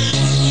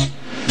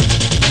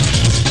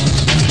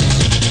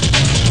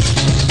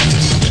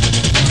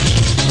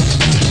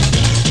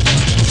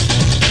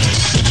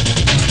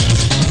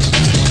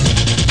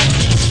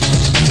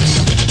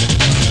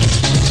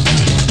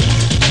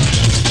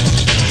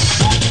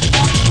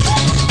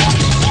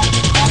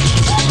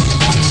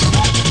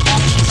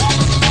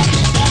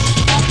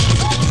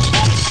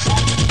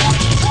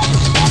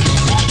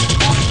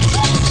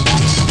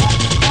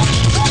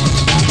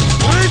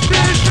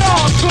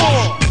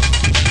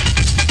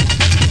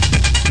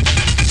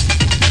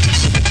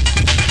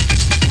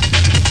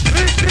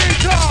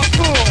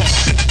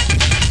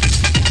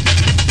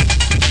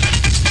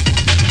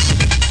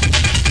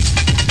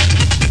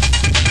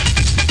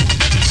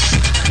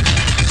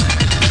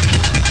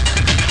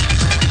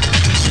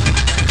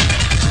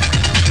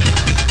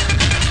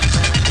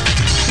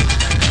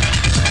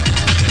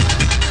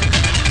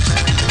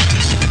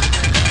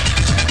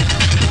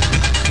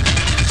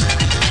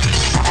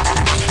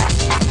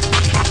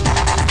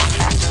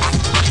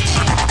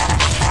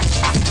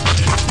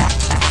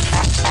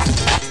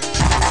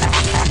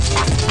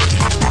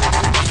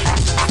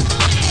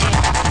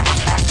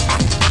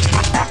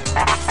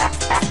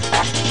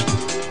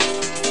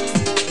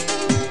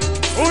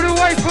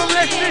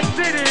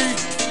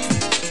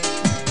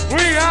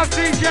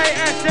 DJ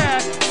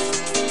SS,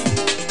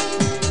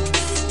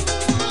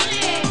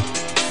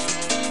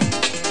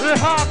 the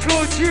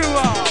hardcore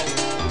duo.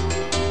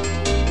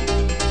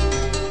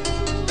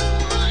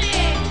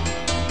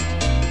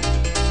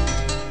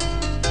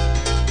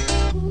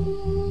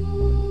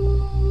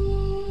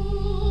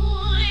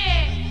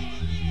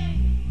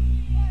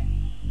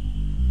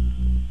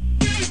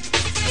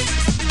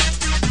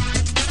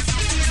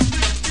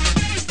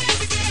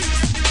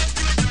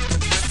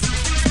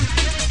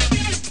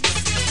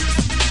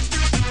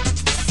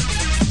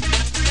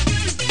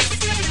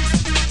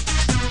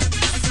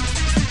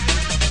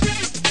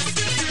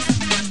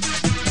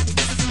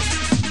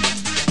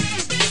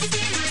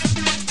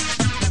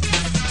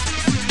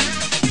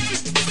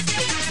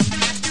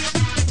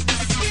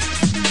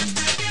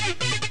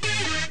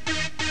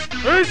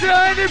 Is there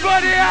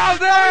anybody out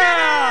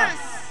there?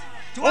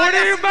 Or do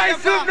you make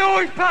some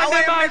noise,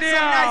 Pandemonium?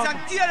 And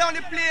deal on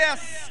the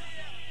place.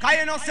 Cause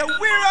you know say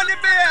we're on the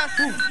bass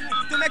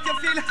to make you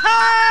feel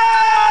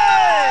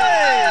high.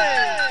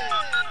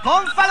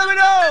 Come follow me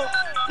now.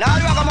 Now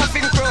you are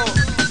muffin crew.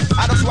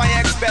 I just want you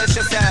to expel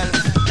yourself.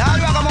 Now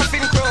you are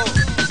muffin crew.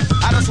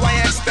 I just want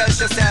you to expel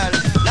yourself.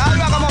 Now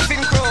you are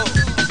muffin crew.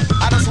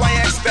 I just want you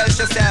to expel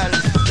yourself.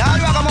 Now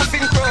you are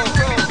muffin crew.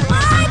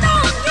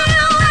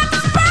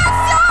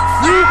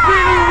 You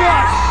feel a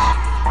rush!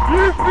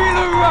 You feel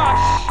a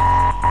rush!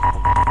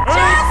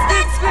 Just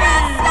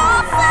express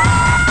yourself!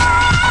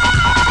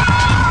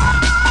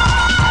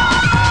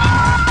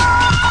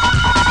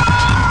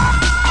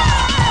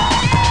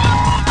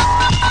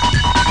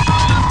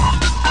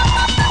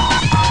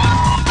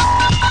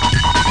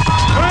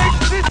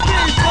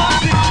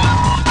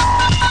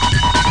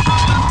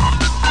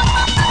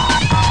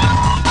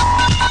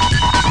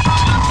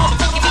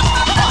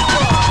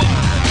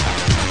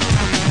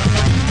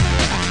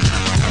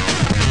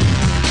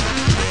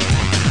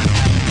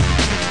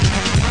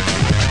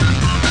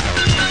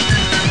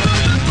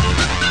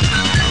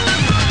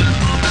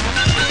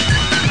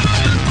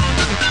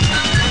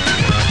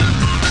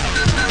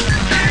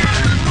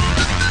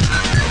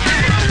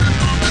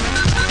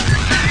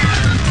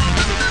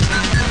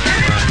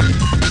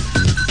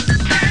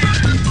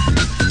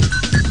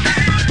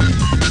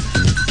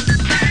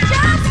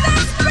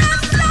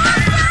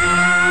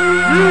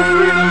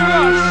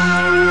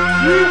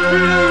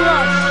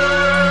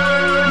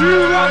 You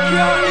rock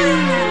your E.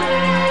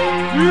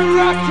 You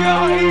rock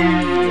your E.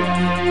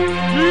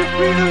 You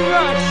feel the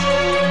rush.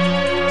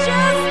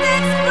 Just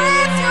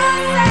express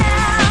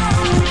yourself.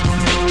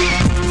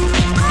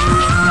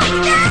 Oh,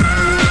 yeah.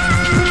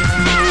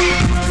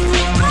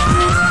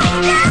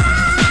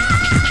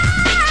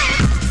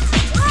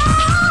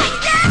 Oh,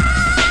 yeah.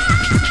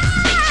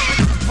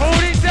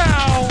 Hold it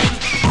down.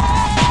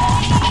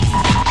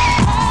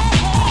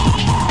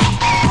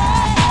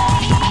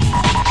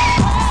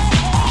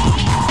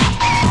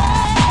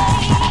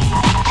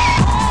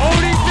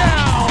 Hold it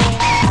down.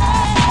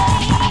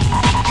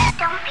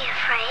 Don't be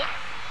afraid.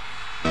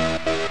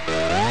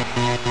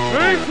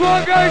 This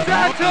one goes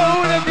out to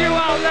all of you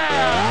out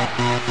there.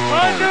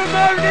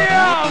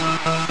 Pandemonium.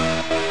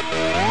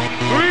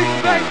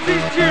 Respect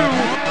is due.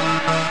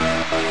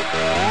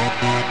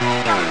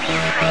 Don't be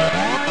afraid.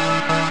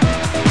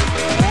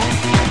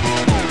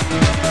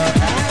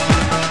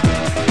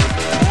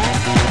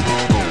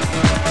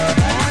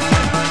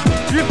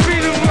 You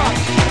feel the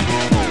rush.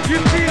 You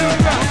feel the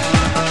rush.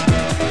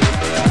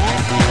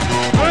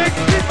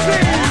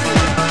 Ecstasy.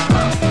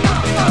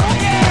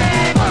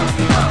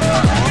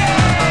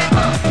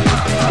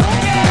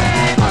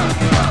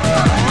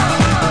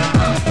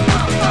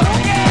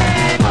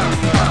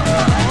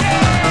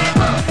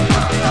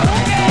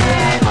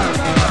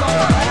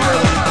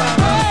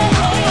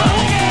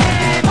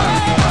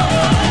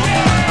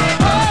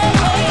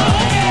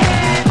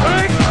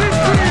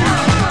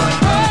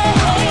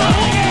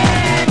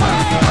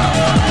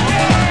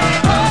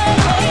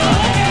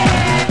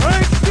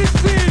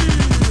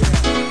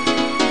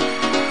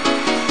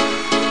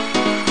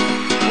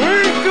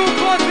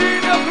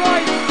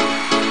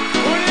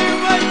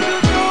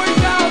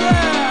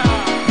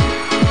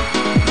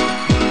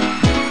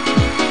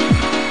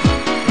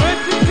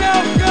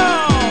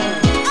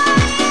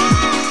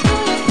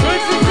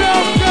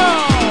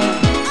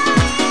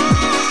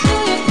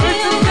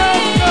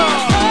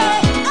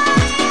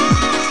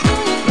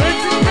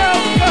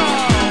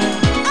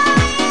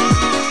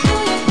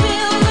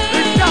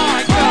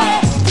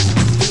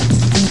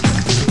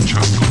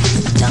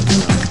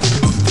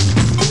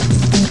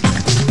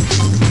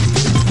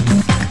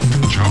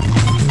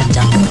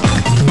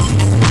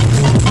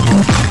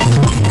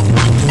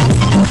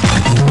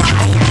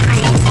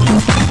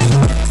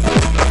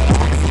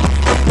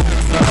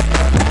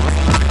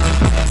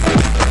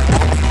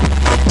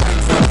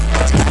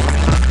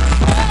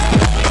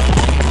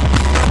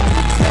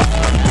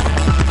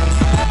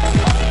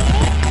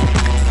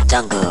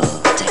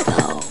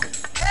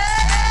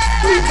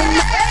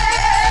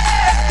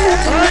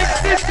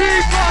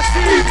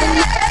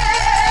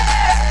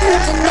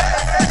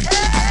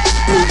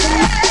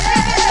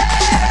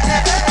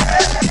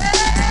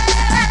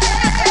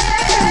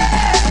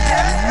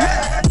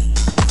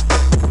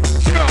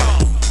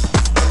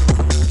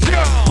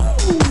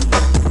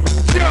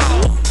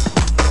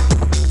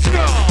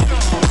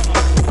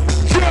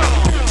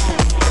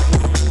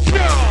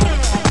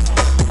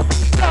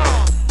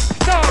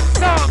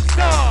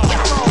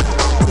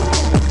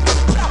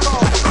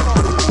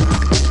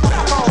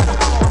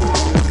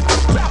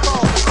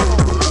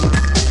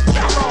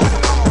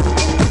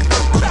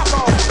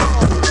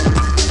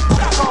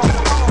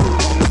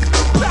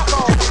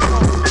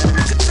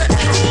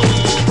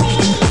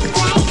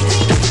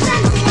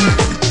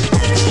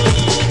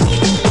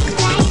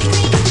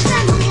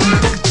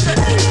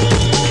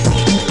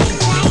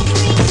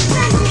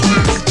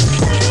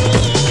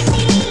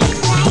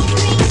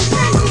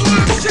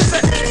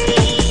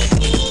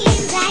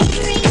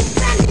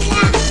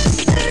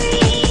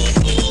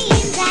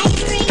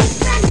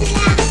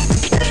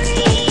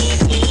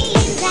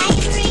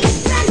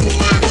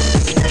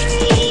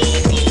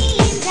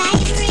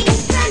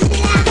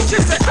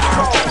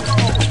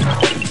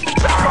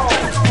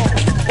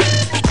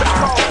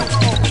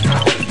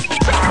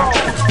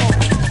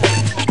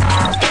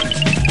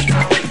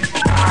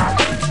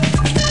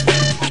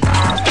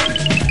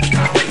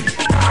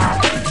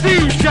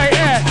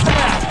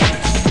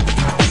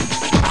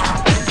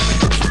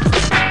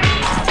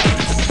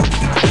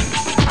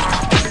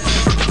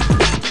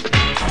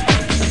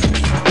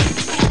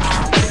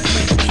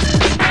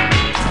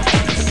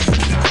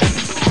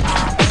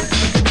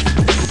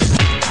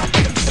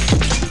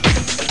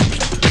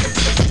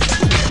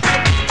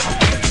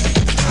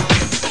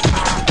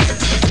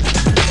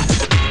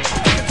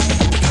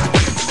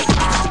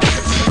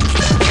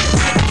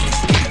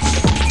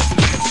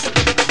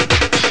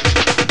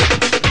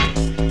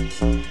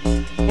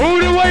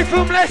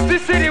 From Leicester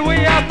City, we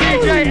have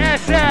DJ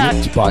SS.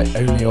 Mixed by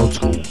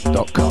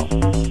onlyoldskool.com.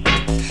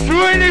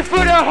 Strictly for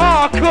the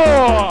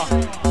hardcore.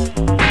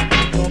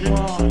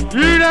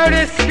 You know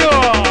the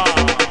score.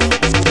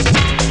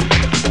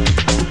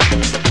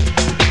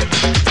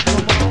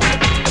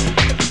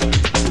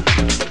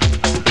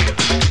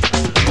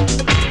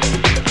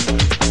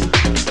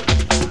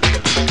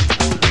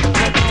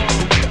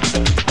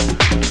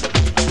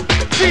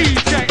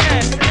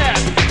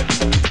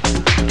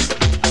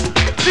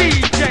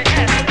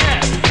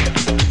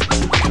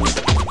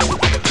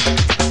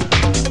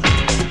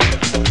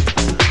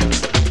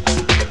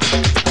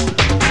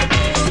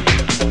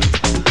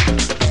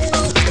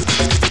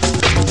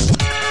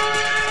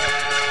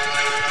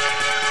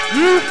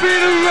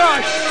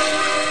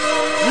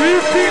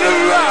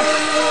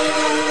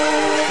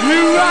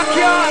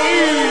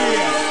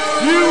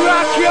 You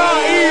rock your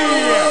ear.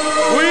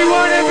 We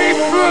wanna be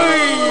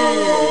free.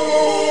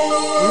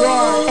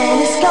 Right. And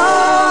it's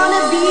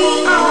gonna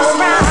be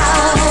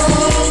alright.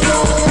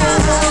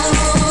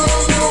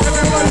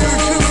 Everybody who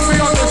shouldn't be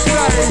on the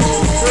stage,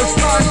 it's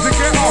time to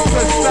get off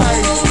the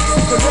stage.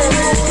 Because all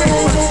the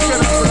equipment's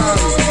gonna blow.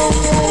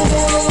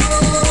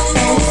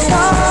 And it's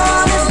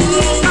gonna be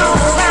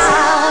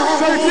alright.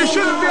 So if you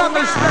shouldn't be on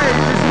the stage,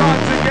 it's time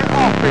to get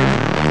off it.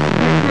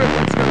 The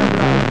equipment's gonna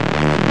blow.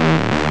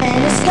 And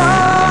it's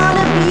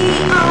gonna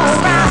be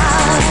alright.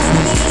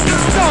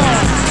 Stomp,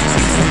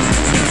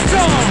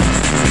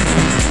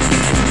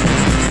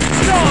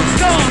 stomp,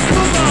 stomp, stomp.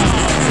 Come on,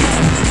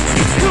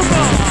 come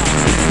on.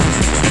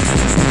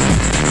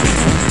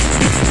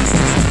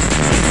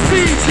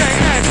 DJ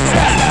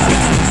SS.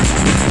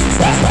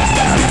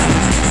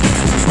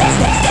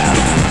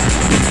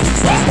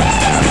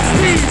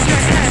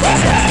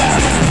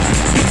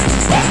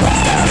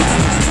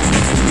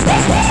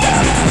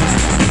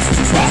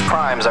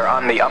 Crimes are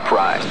on the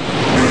uprise.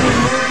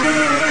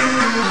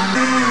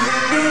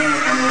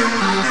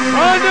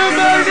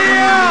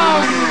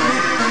 Pandemonium!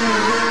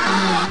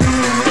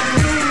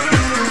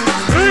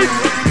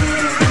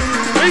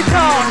 It's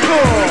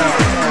hardcore!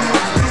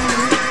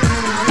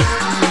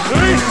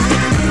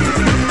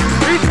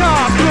 It's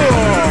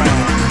hardcore!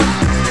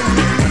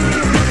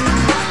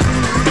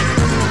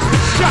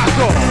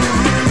 Shackle!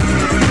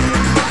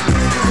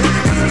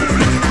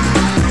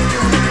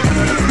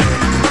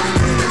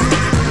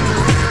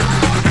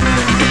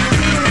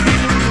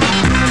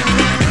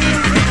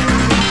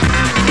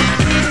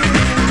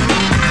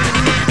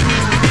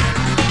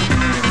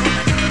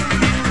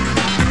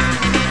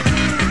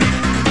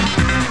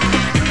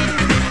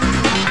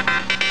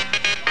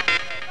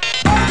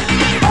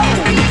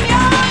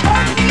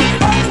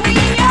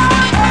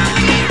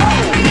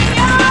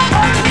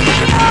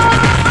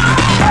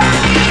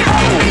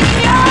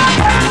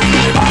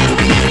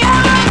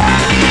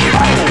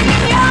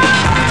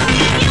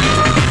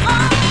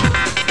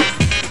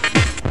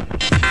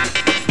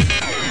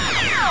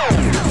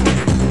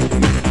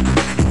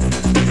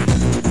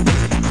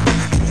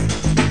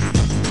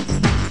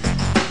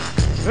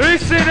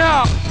 Listen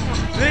up!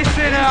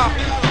 Listen up!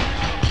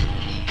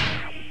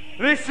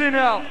 Listen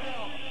up!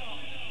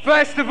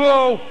 First of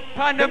all,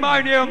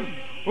 Pandemonium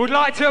would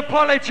like to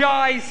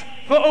apologise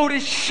for all the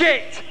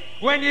shit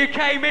when you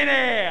came in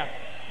here.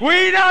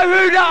 We know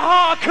who the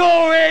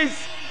hardcore is,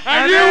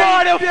 and you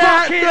are the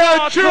fucking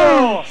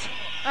hardcore! Truth.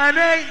 And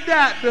ain't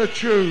that the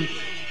truth?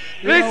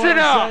 You know Listen what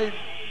I'm up! saying?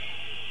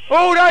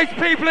 All those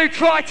people who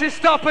tried to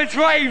stop us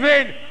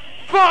raving,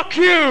 fuck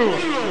you!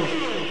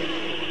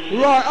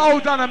 Right,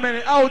 hold on a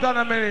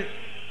minute.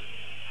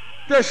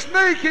 The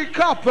sneaky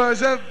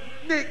coppers have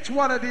nicked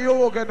one of the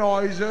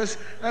organisers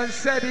and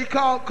said he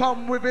can't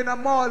come within a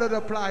mile of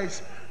the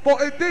place.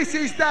 But if this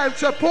is down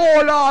to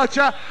Paul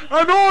Archer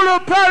and all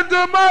of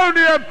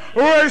Pandemonium,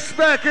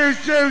 respect is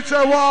due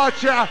to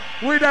Archer.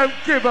 We don't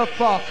give a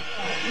fuck.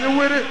 You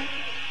with it?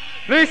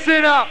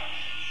 Listen up!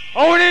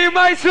 I want you to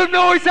make some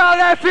noise out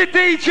there for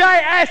DJ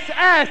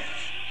SS!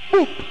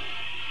 Boop.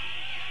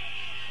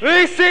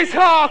 This is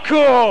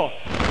hardcore!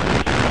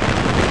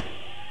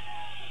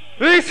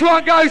 This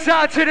one goes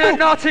out to the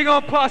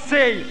Nottingham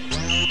posse!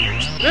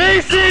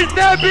 This is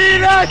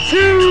Nebula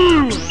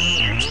 2!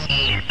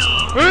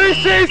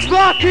 This is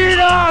fucking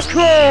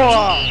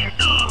hardcore!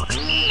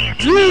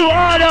 You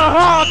are the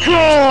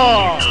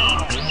hardcore!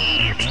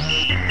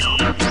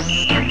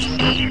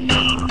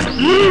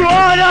 You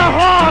are the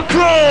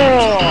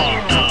hardcore!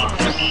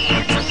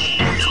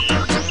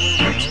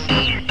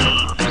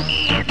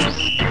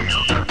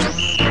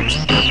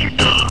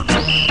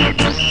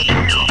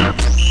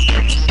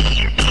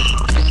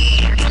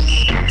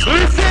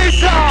 This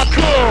is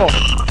hardcore!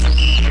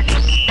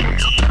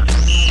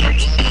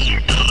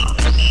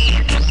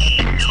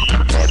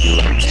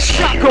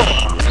 Shackle!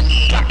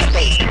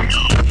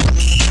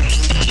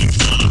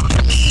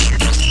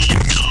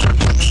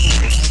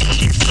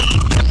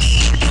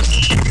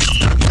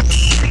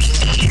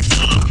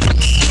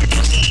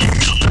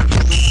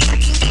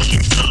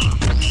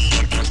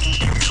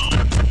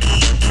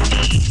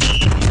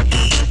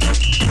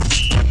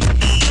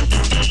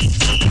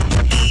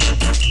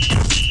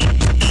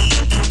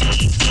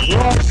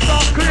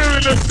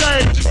 The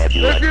stage.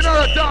 If you're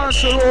not a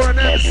dancer or an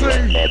MC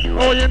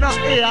or you're not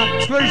here,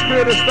 please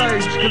clear the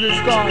stage because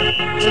it's time.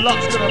 The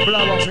lot's gonna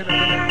blow up in a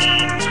minute.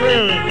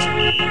 Clear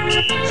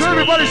it. So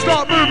everybody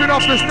start moving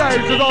off the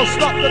stage and I'll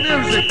stop the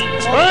music.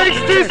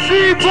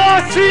 Ecstasy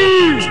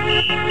Bossy!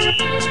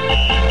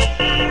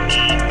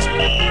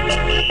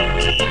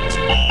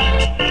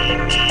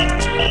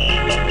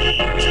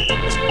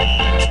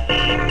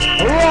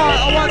 Right,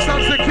 I want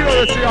some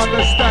security on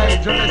the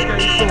stage and let's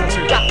get it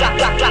sorted.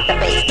 Drop the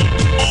bass.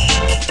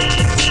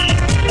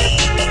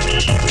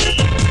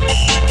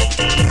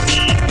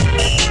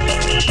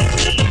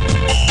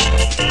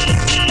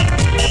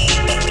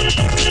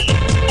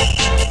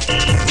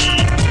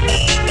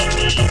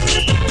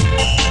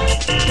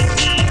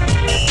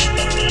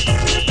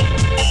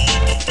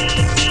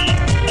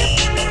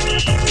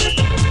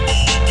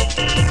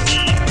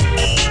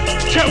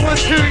 Check 1,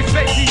 2,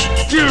 expecting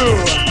you.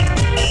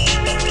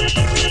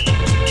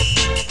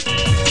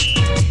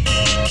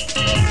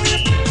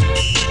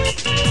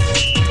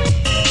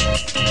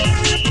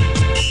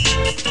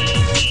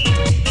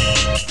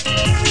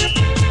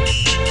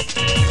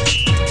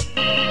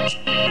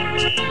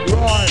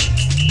 Right.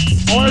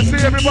 I want to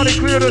see everybody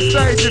clear the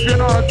stage if you're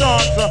not a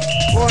dancer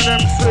or an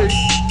MC,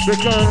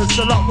 because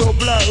the luck will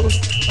blow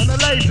and the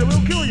laser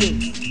will kill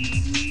you.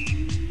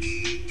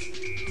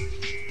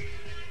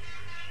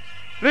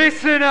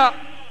 Listen up.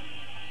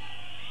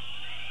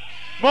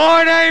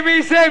 My name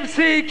is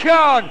MC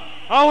Khan.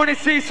 I want to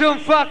see some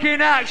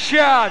fucking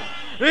action.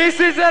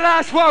 This is the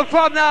last one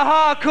from the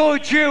hardcore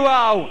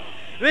duo.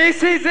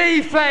 This is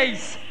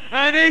E-Face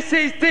and this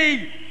is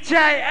DJ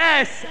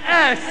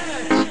SS.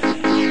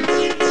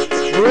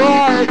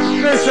 Right,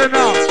 listen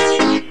up.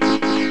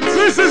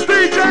 This is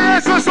DJ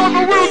SS on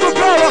the wheels of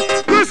power.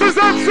 This is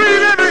MC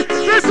Lenny.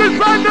 This is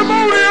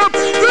Pandemonium.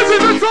 This is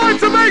the time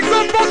to make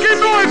some fucking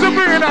noise and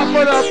bring it up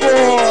for the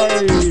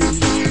boys.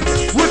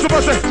 What's up,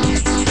 I say?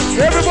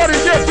 Everybody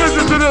get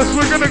busy to this.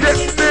 We're gonna get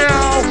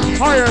now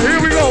higher.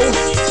 Here we go.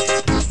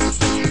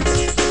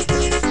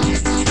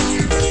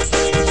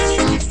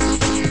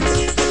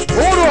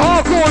 All the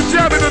hardcore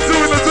jamming and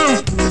doing the do.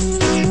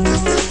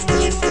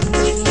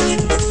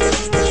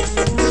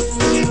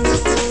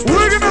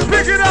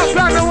 Pick it up,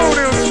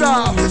 Pandemonium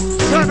style.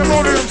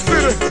 Pandemonium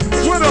City,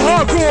 where the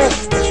hardcore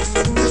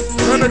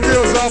and the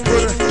girls are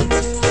pretty.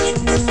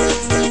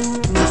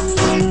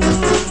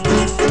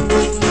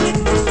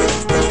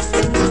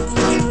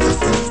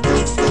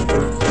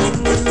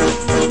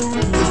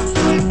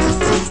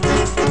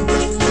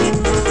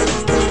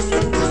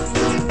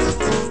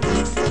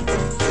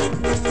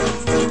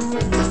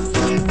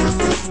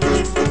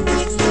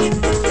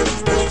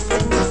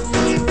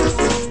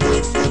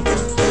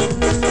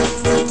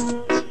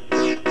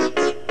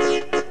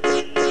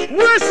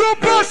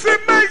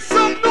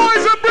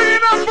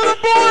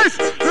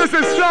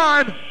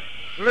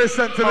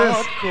 Listen to this.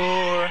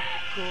 Hardcore.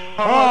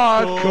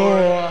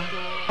 Hardcore.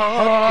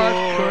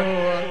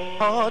 Hardcore.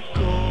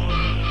 Hardcore.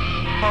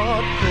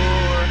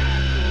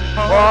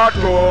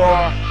 Hardcore.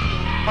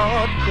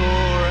 Hardcore. Hardcore.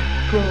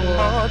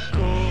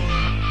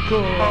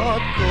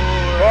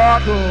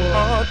 Hardcore.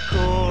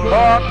 Hardcore. Hardcore.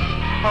 Hardcore.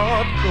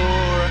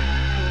 Hardcore.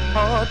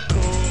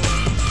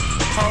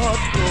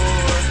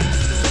 Hardcore.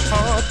 Hardcore.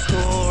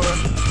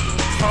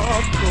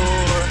 Hardcore.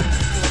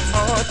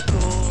 Hardcore.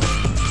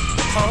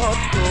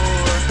 Hardcore.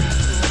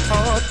 Hardcore,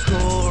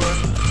 hardcore,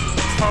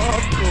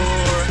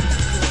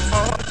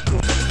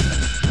 hardcore.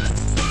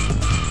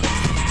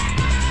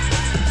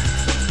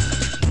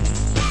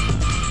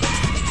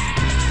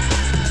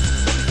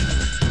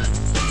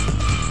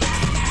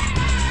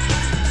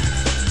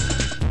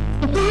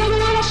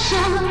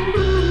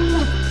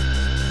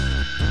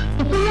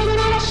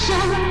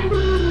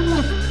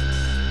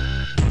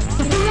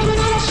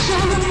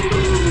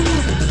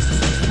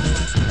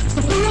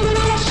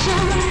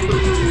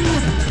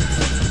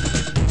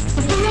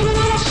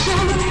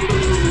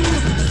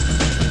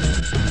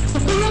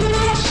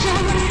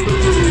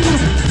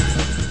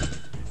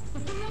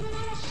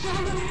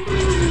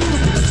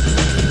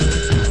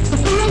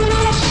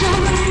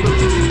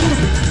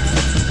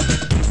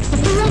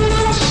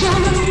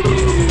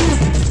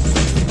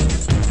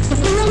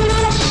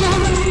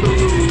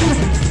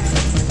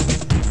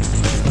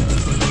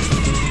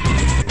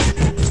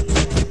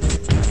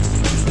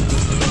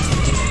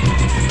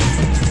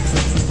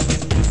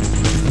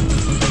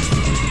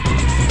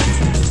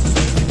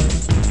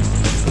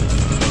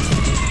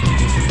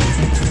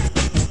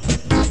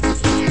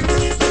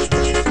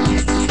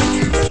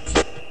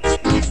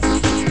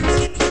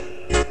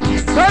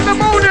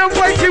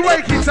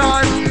 Wakey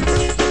time.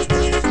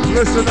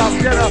 Listen up,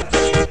 get up.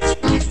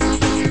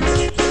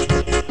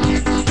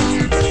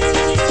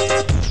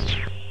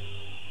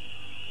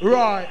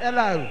 Right,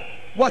 hello.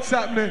 What's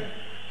happening?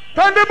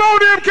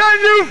 Pandemonium, can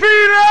you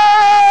feel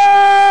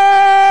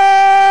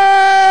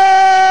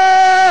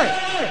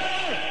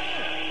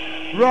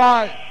it?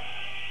 Right.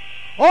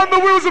 On the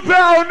wheels of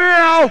power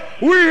now,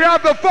 we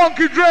have the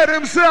funky dread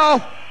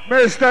himself,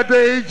 Mr.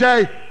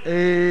 DJ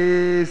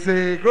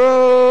Easygroove.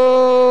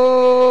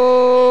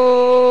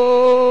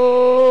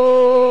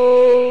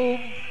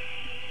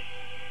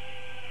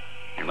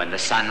 And when the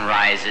sun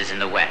rises in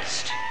the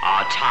west,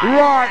 our time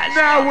Right, has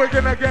now come. we're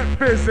gonna get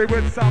busy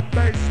with some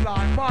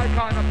bassline, my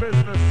kind of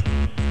business.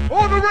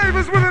 All the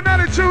ravers with an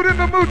attitude in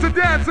the mood to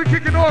dance and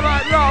kicking all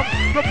night long.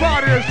 The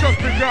party has just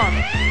begun.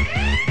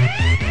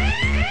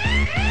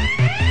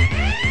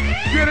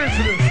 Get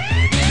into this.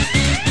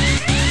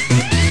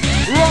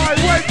 Right,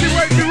 wakey,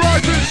 wakey,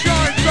 rise and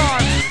shine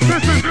time.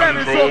 This is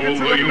Lenny talking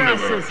to the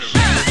masses.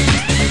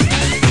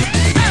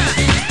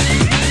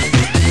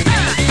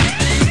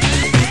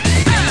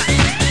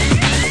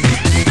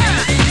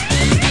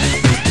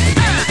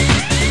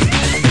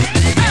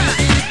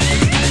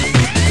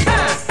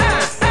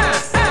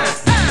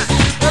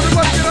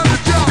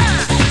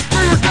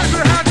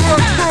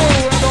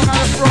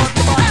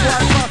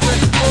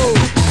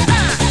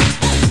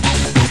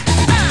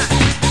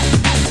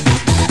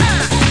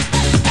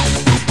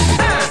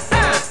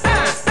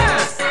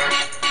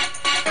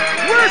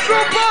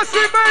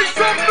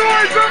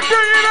 Jason,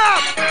 bring it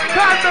up!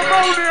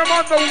 Pandemonium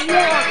on the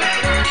one.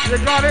 You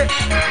got it?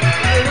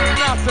 It's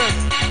nothing.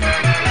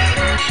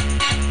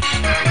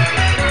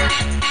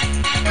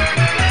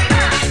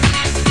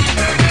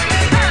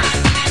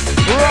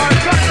 Right,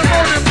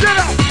 Pandemonium, get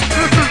up!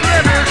 This is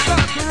Lenny, it's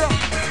time to rock.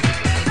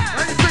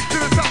 When you take to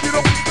the top, you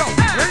don't stop.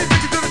 When you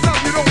take it to the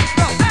top, you don't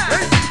stop. When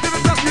you take it to the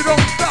top, you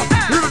don't stop.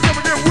 Here it come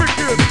again,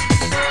 wicked.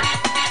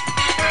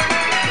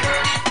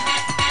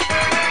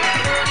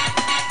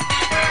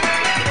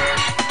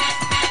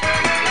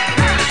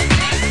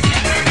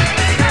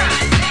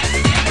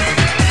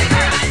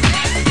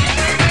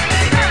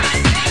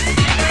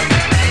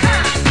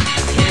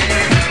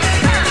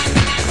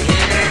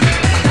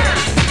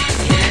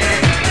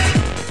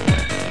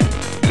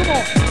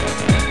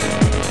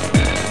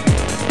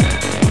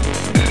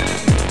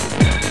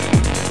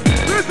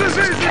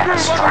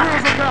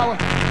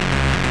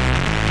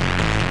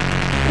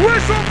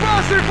 Whistle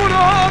bossy for the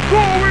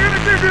hardcore, we're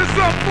gonna give you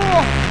some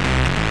more.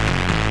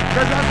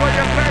 Cause that's what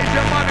you paid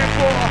your money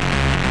for.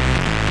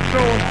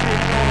 No.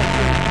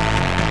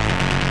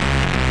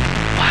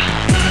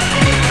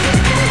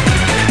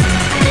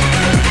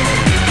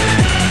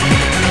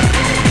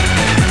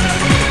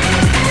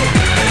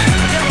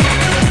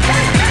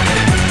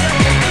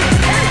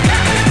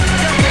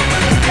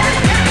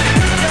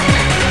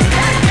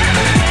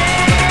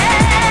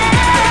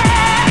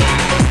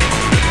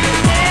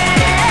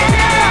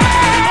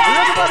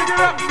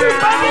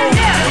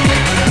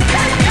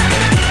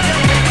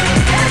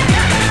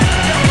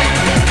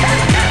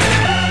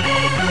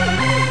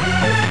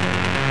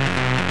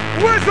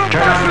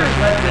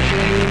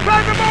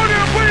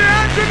 Pandemonium, put your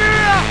hands in the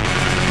air!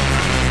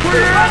 Put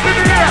your hands in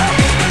the air!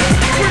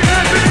 Put your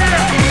hands in the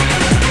air!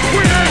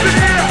 Put your hands in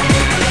the air!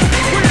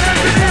 Put your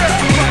hands in the air!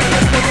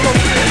 Let's go.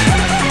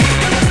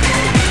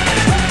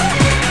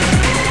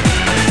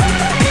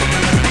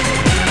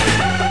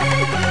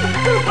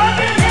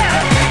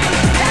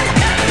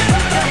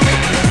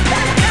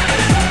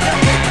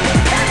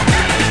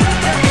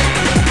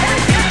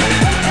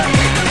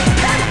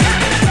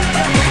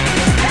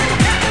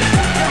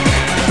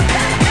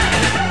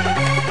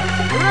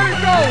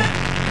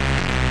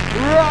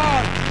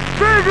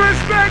 Big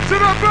respect to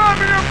the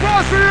Birmingham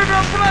posse in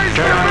the place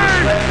to be!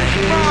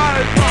 My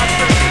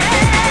posse!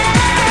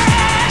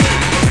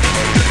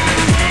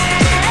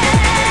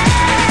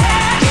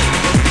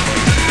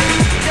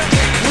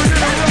 We're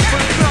gonna rough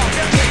and tough.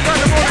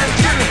 Pandemonium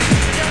finish.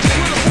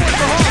 We're the boys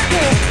of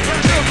hardcore.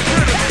 Let's go to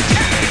finish.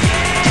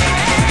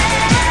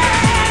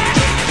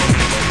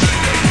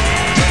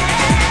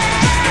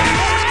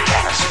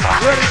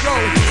 Ready, go.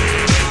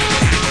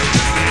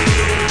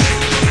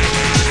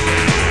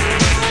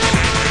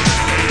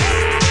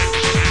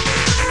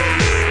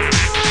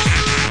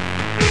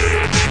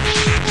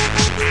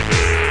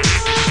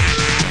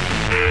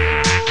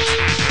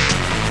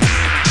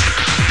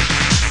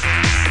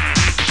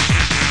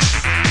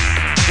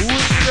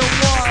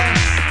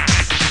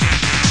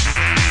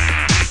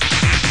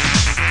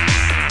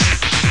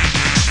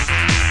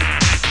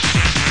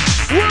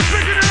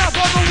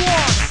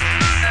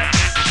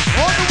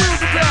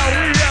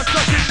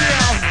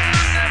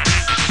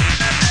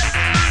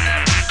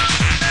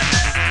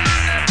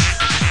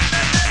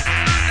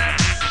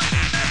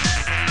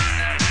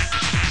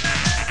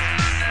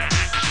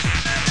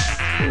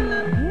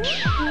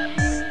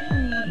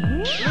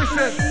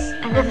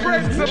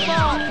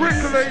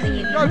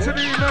 Go to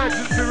the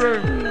emergency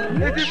room.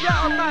 If you've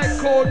got a mate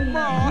called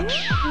Mark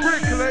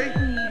Brickley,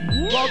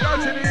 well, go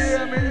to the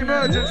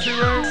emergency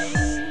room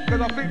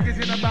because I think he's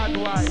in a bad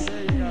way.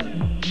 There you go.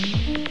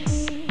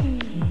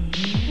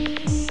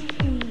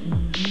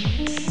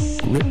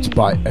 Ripped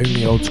by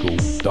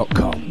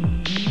onlyoldskool.com.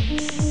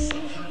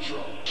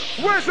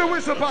 Where's the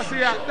whistle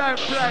posse at? Don't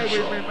play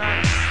with me,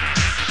 man.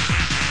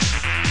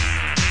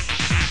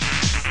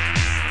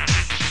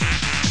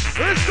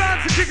 It's time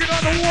to kick it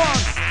on the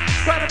one.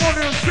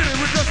 Pandemonium City,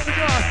 we're just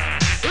begun.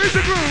 Here's the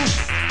groove.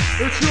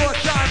 It's your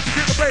time to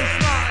get the bass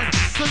line,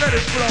 so let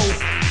it flow.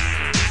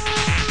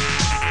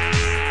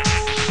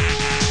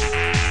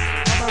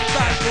 I'm a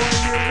bad boy,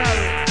 you know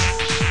it.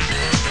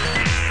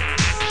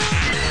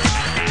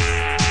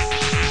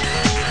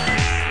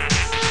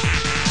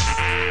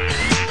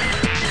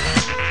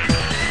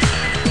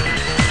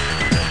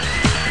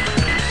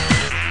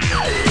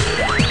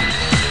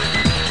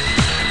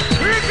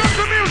 Here comes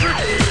the music.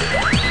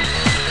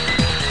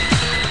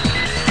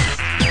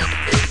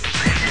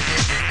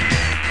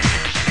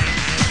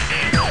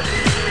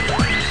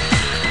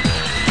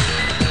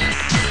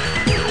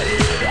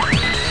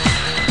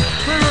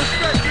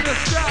 Respect to the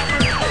staff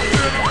and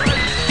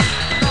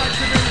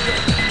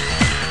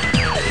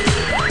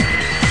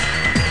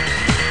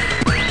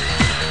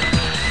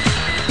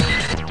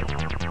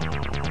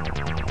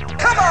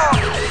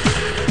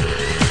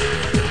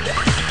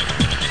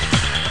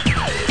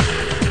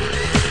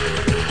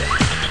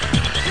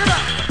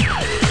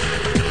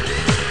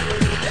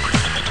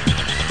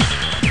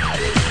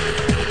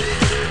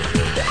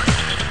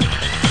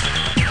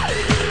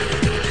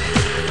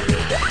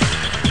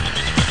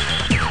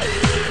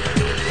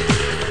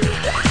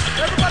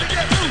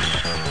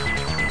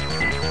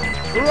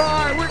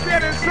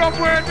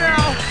somewhere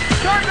now.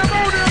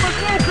 Pandemonium is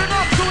woken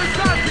up, so it's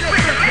time to get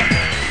busy.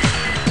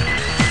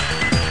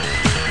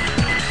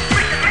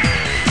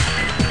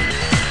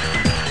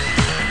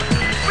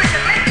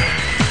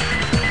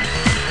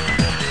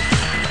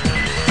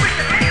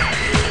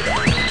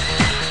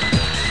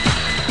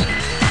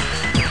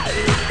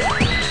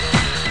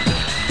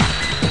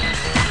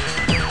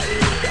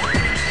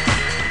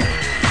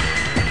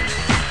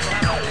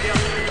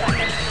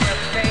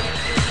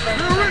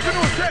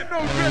 No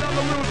dread on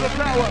the wheels of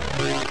power,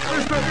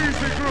 Mr.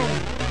 Easygroove.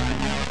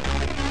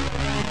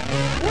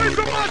 Where's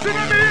the button?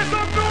 Let me hear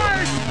some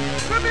noise!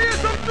 Let me hear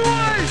some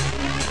noise!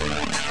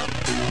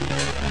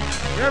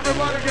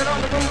 Everybody get on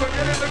the move and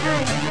get in the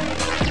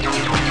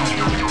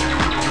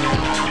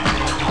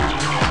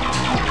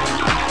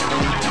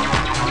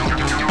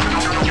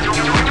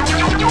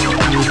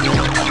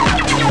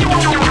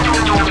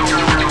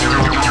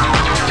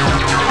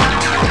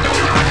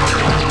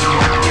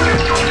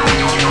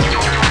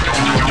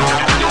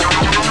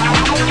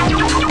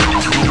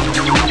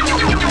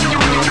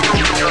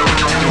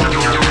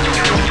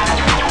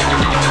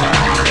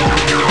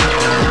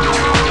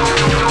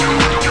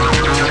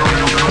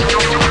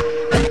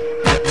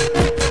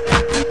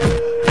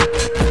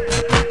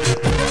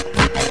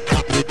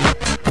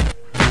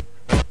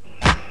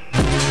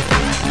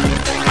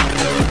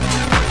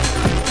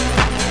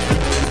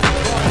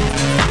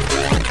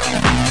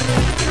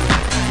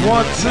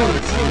One, two.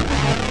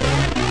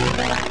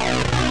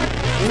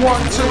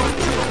 One, two.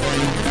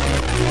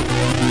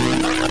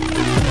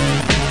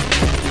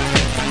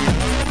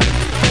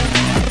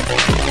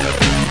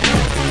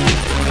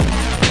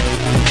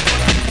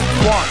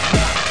 One.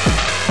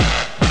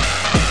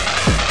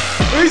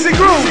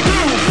 Easygroove.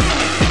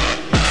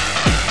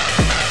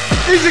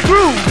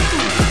 Easygroove.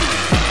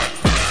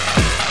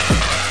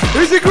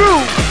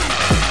 Easygroove.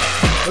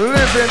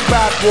 Living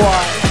bad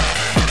boy.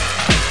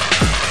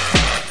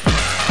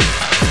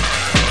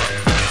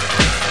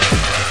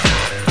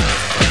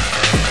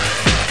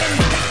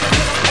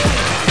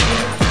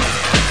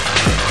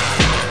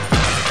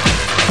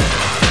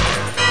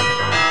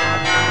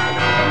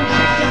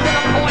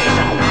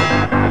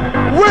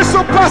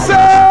 Whistle posse!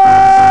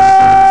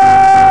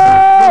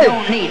 We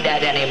don't need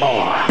that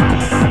anymore.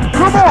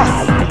 Come on!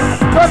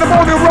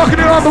 Pandemonium rocking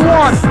it on the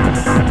one.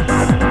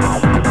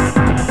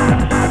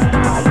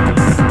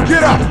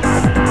 Get up!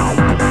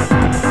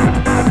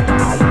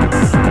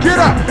 Get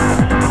up!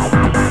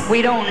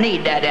 We don't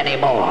need that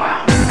anymore.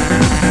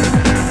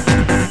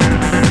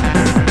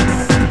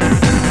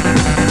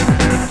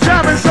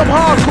 Jamming some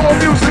hardcore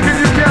music and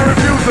you can't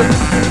refuse it.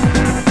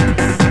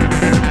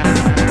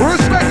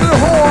 Respect to the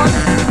horn.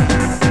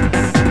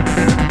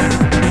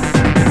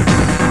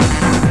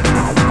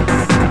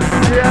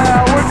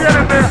 Yeah, we're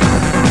getting there.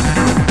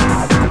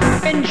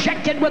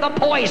 Injected with a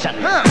poison.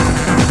 Huh.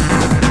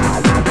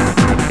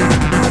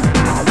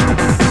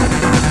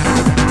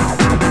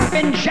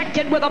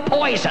 Injected with a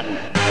poison.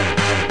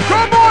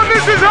 Come on,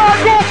 this is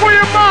hardcore for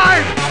your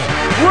mind.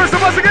 We're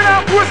supposed to get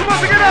up. We're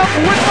supposed to get up.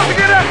 We're supposed to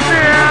get up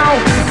now.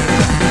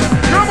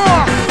 Come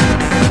on.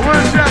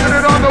 We're jamming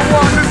it on the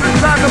one. This is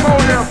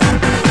Pandemonium.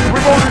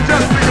 We've only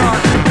just begun.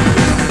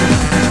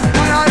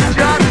 Hi,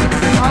 John.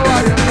 How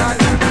are you, man?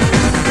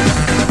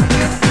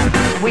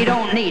 We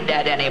don't need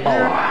that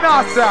anymore.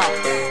 Not out.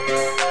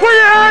 Put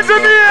your hands in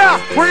the air.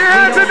 Put your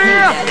hands in the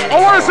air. I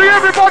want to see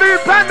everybody in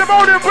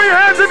Pandemonium. Put your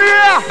hands in the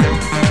air.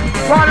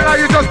 Party like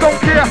you just don't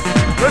care.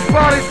 It's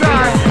party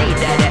time.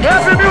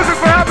 Happy music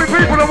for happy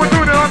people, and we're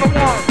doing it on the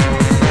one.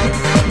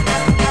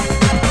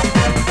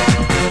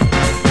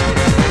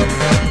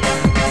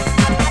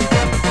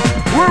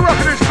 We're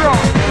rocking it strong.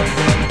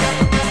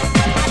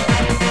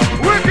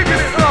 We're kicking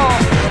it raw.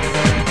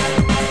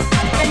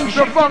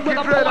 The funky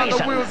dread on the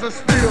wheels of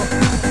steel.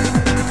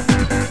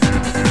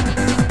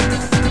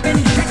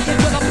 Injected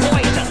with a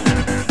poison.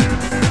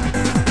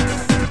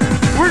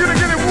 We're gonna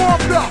get it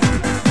warmed up.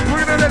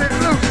 We're gonna let it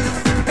loose.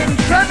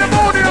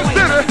 Pandemonium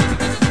City.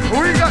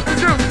 We got the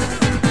juice.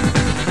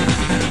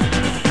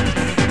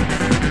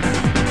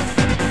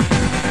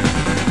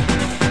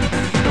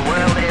 The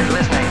world is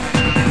listening.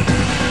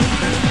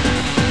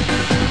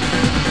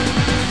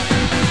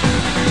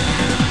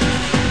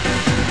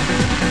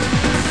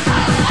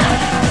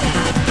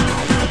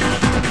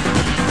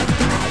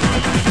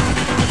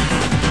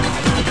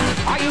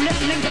 Are you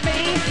listening to me?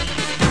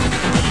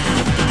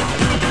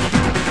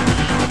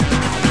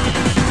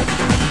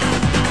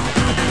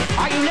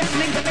 Are you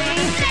listening to me?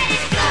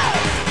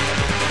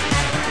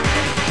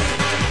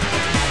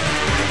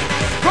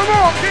 Come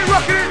on, keep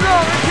rocking it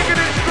long and kicking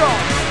it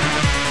strong.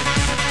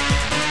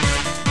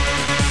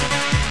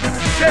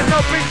 Get no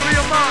beat for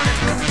your mind.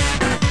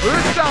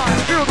 This time,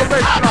 feel the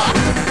bass line.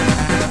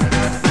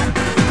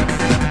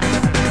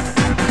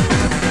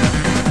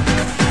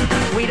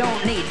 We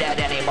don't need that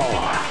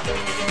anymore.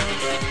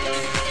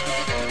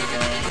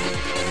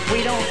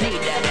 We don't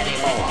need that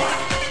anymore.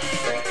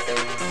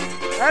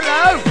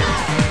 Hello.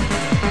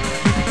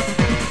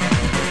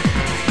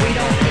 We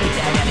don't need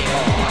that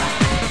anymore.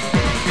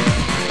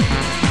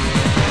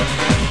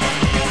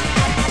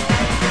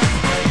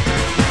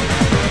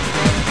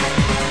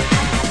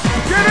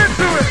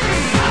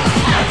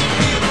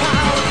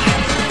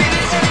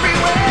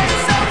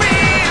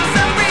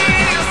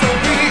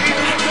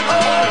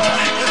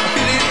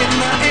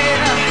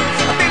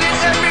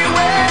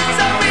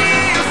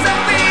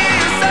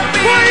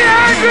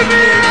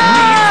 the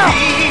air!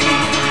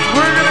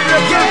 We're gonna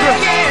get busy.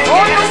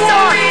 On the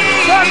one,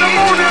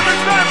 Pandemonium,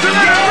 it's time to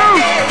let it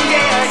loose.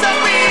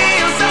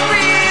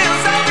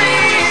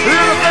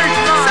 Hear the bass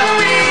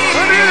line.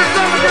 And hear the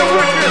sound of the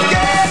wicked.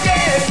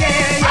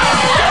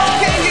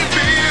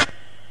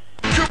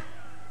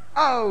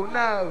 Oh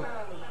no.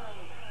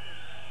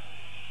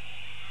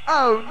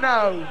 Oh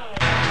no.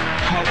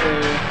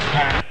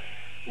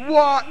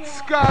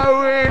 What's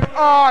going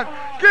on?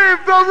 Give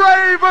the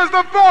ravers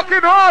the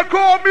fucking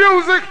hardcore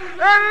music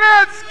and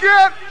let's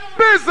get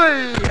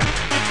busy.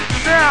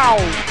 Now.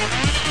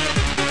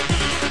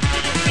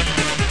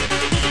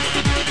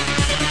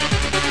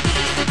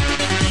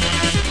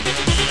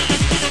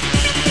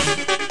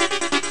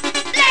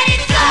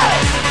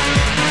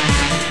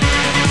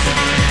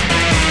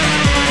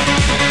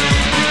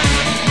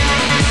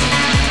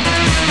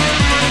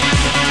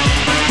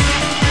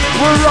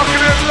 We're rocking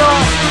it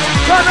long.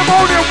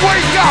 Pandemonium,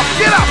 wake up,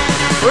 get up.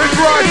 It's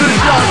rising,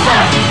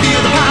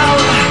 feel the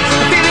power,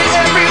 feel it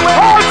everywhere.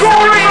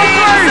 Hardcore in the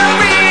place.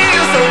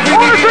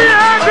 Wanna see your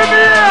hands in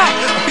the air.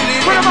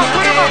 Put them up,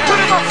 put them up, put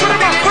them up, put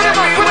them up, put them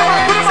up, put them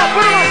up, put them up,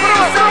 put them up, put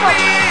them up, put them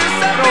up.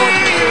 No,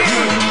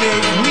 you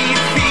make me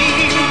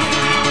feel.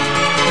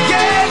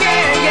 Yeah,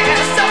 yeah, yeah,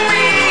 so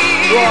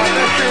real. Right,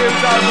 let's see him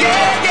down.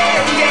 Yeah,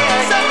 yeah,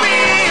 yeah, so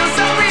real,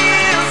 so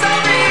real, so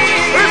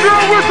real. If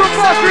you're with the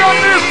party on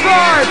this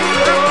side,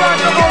 it's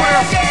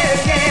Pandemonium.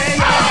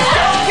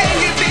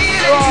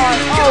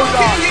 Right, hold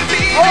on.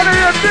 Only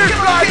if this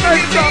side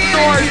makes some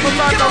noise for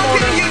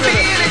Pandemonium.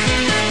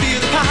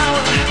 Feel the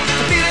power,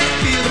 feel it,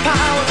 feel the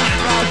power,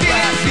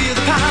 feel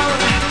the power,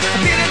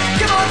 feel it.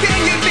 Come on, can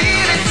you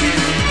feel it too?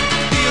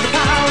 Feel the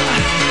power,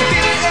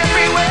 feel it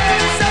everywhere.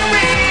 So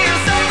real,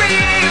 so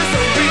real, so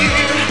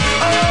real.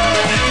 Oh,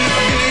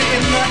 I feel it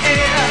in the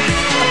air,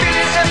 I feel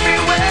it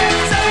everywhere.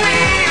 So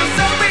real,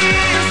 so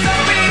real, so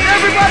real.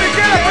 Everybody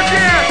get up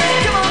again.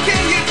 Come on,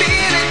 can you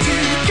feel it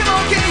too? Come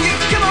on, can you?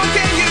 Come on,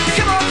 can you?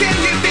 Come on, can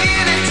you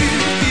feel it too?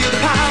 Feel the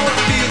power,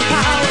 feel the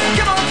power.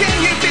 Come on, can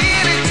you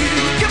feel it too?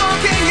 Come on,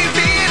 can you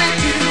feel it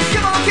too?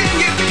 Come on, can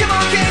you? Come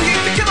on, can you?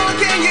 Come on,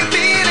 can you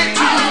feel it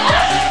too?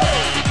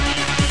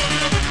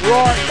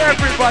 Right,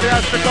 everybody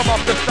has to come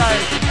up the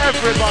stage.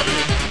 Everybody.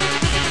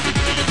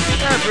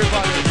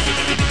 Everybody.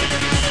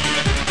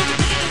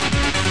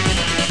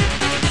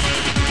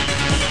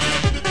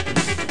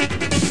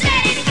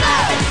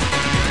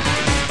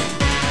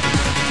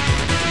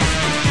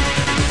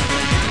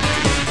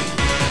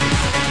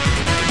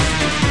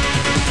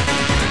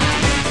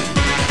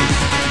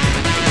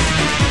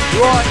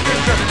 Right,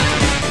 listen.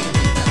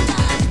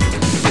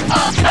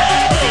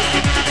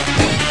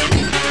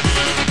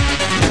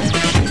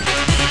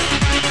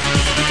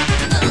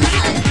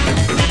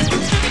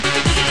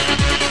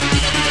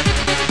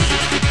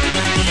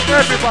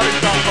 Everybody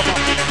start, come on.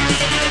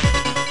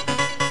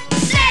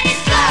 Let it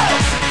go!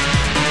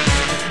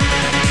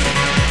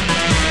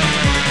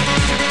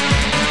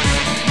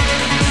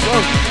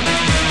 Whoa.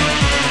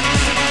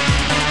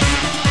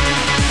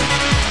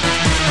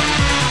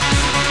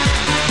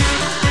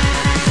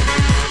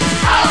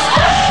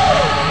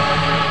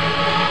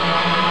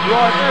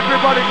 Right,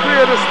 everybody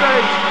clear the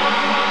stage.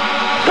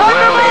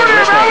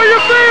 Pandemonium, how are you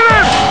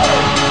feeling?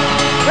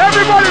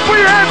 Everybody put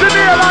your hands in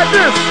the air like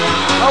this.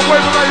 I'm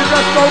waiting for you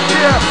just don't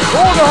care.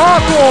 All the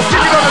hardcore,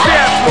 kick it on the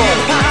dance floor.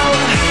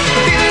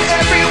 Feel it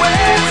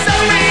everywhere, so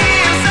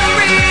real, so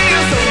real,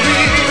 so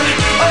real.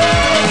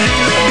 Oh,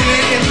 feel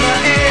it in the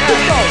air.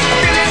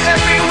 Feel it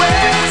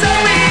everywhere, so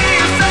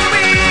real, so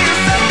real,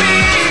 so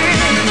real.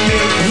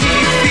 Make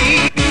me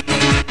feel.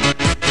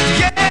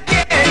 Yeah,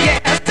 yeah,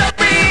 yeah, so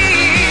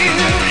real.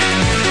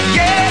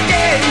 Yeah,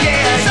 yeah,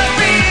 yeah, so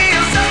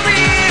real, so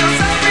real,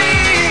 so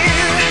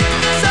real,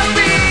 so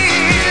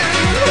real.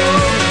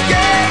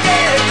 Yeah,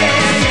 yeah,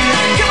 yeah.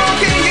 Come on,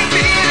 can you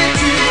feel it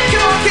too?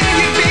 Come on, can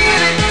you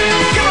feel it?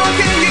 Come on,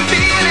 can you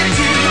feel it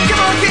too?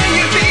 Come on, can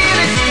you feel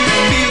it?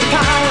 Feel the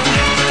power,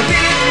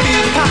 feel it,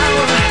 feel the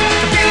power,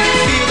 feel it,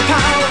 feel the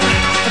power,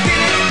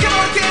 feel it. Come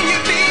on, can you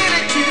feel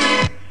it too?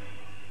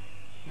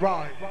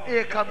 Right,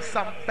 here comes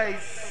some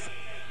bass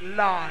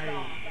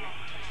line.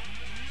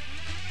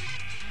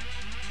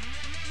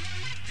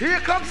 Here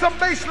comes some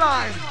bass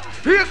line.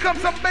 Here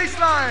comes some bass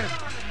line.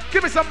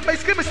 Give me some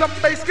bass, give me some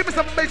bass, give me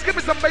some bass, give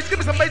me some bass, give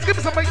me some bass, give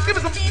me some bass, give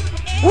me some.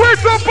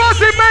 Whistle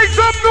posse, make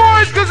some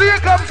noise, cause here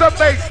comes a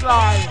bass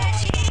line.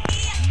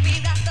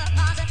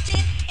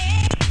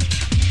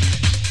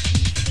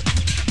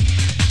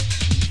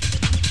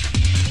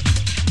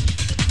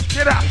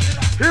 Get up.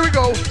 Here we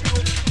go.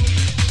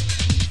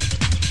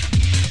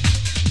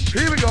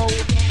 Here we go.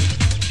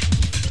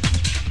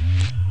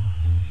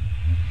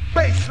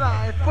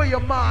 Bassline for your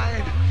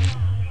mind.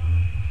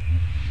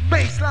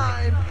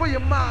 Bassline for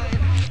your mind.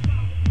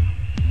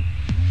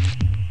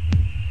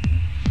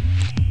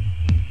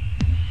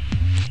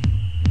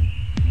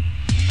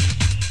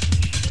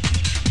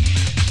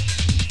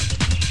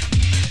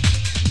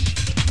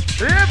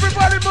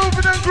 Everybody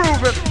moving and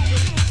grooving.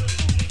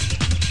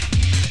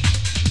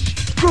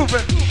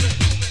 Grooving.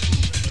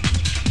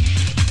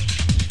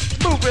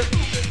 Moving.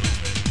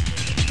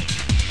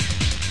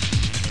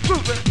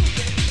 Move it.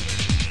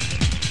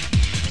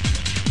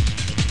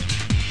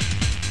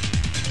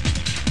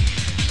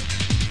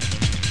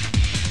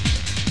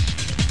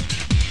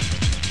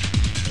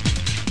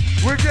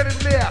 We're getting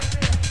there.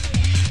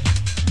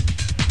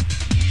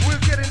 We're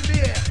getting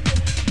there.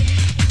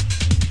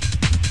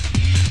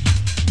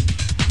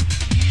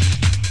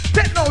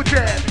 Techno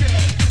jam.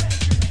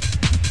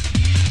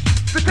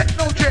 The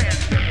techno jam.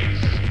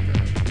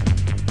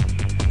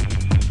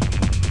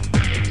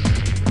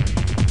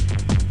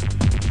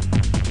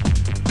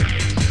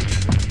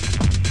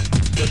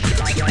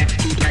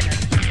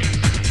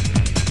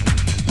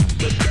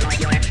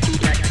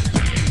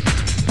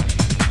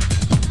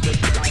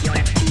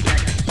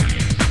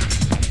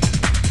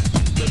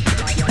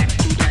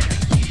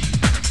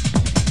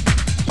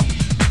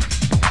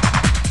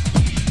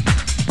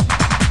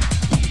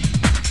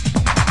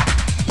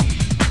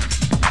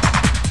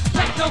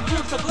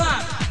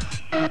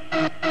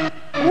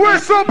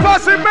 Whistle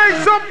posse, make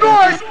some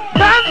noise!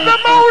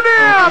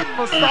 Pandemonium!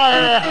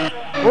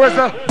 Where's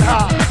the...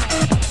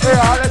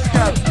 yeah, let's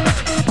go.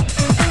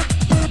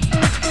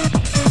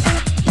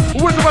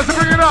 Whistle posse,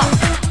 bring it up!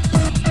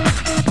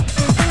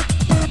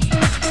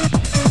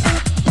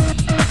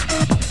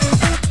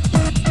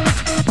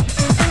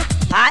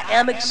 I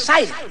am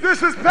excited.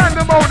 This is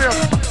Pandemonium.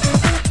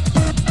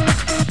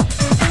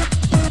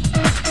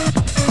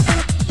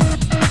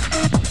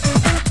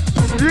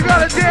 You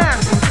gotta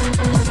dance.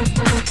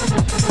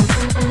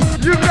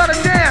 You gotta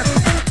dance.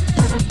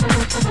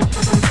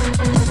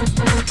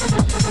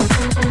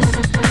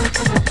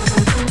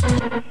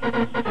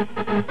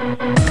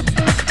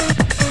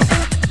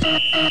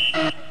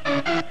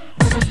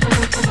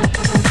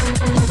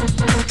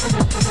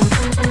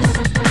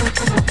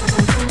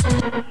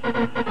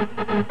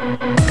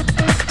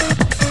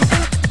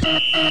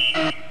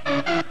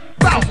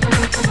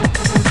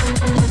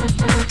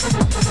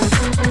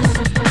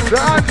 The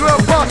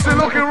Antwerp bus is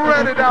looking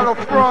ready down the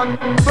front.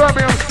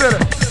 Birmingham City.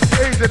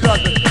 Easy does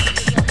it.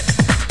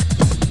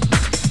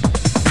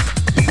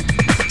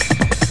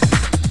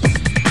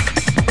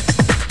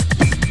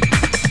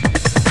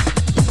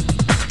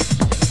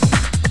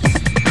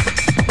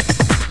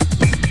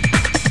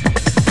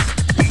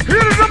 Here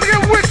it is up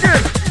again,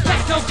 wicked.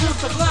 Techno group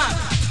sublime.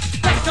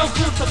 Techno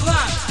group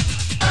sublime.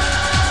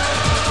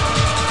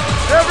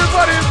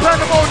 Everybody in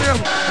Pandemonium.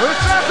 It's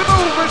time to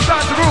move, it's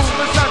time to move,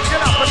 it's time to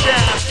get up and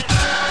dance.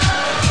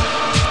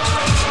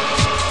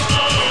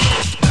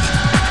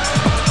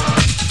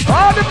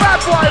 All the bad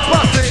boy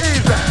posse,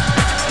 easy.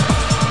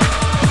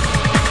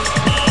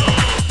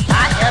 I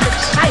am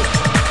excited.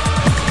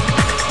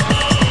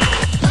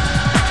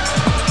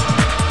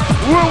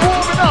 We're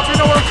warming up, you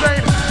know what I'm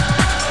saying?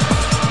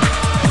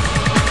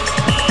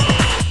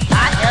 I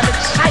am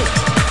excited.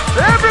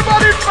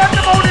 Everybody in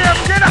Pandemonium,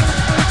 get up.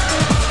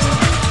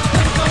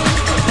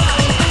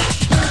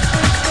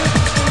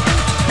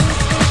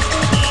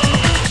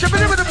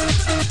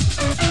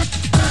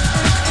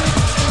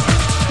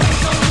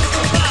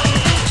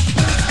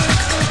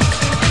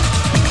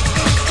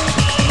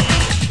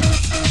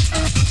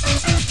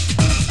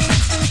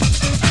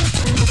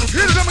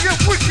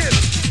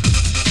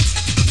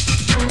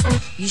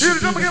 Here it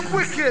is again,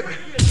 wicked.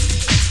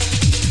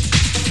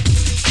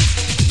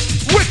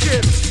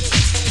 Wicked.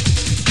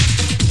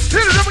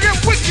 Here it is again,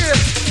 wicked.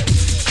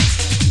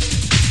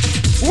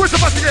 We're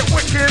supposed to get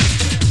wicked.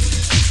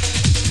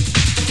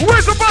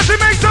 We're supposed to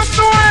make some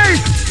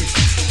noise.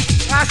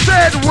 I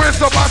said we're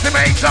supposed to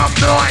make some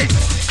noise.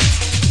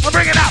 I'll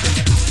bring it up.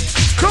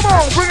 Come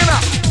on, bring it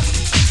up.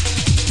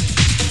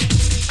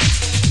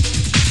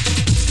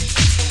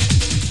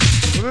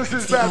 Well, this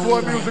is bad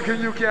boy music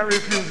and you can't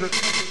refuse it.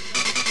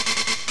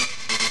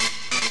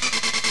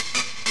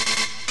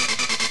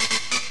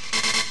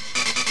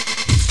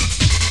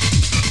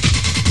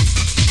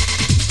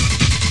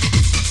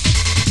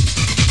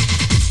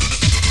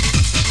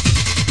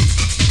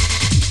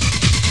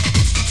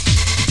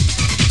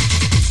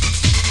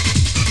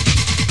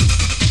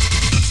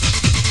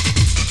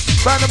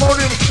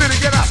 Pandemonium City,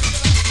 get up.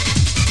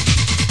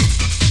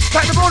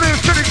 Pandemonium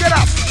City, get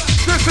up.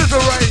 This is a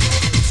race.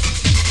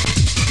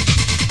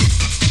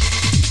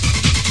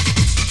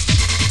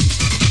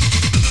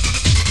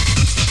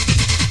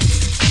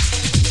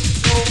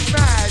 Oh,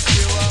 mad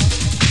you are.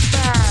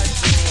 Mad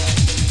you are.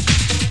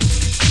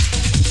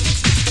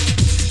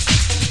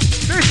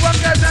 This one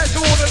goes out to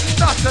all the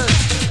nutters.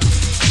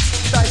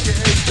 Take it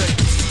easy.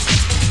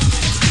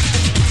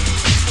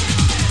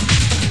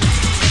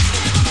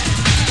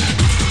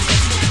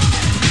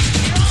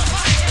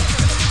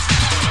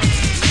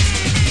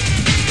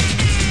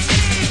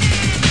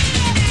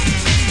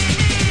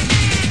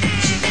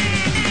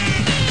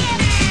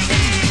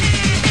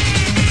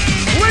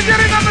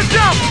 Getting on the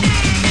jump.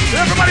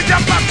 Everybody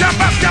jump up, jump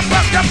up, jump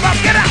up, jump up,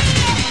 get up.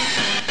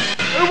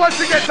 Who wants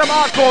to get some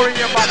hardcore in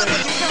your body?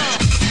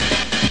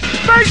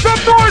 Make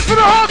some noise for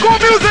the hardcore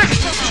music.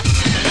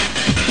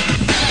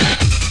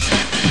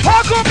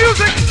 Hardcore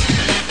music.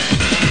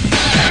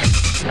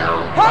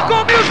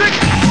 Hardcore music.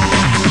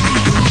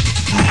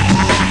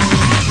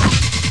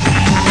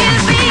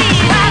 Excuse me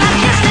while I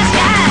kiss this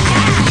guy.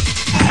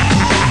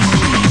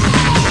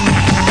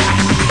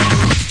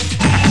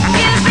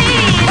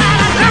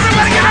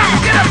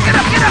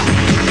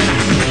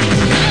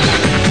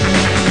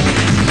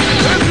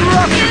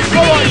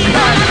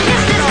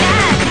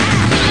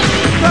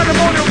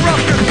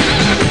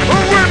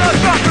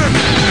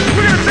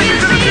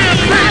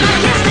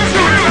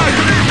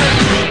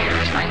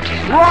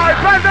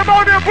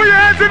 put your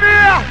hands in the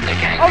air.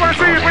 I want to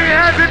see you put your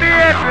hands in the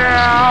air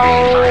now.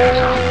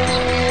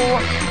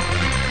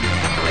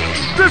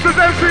 This is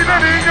MC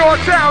Lenny in your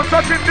town,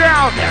 touching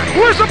down.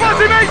 Where's the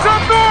Bussy? Make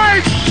some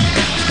noise.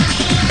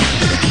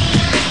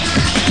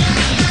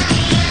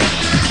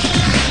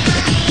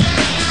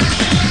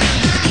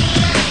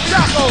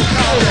 Jacko.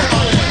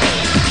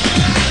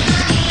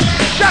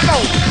 Jacko.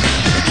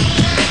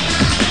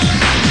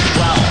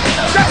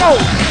 Jacko.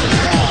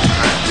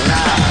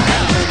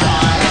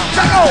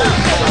 Jacko.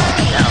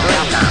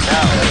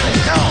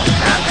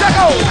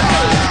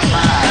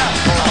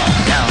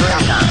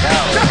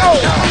 Jacko.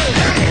 Jacko.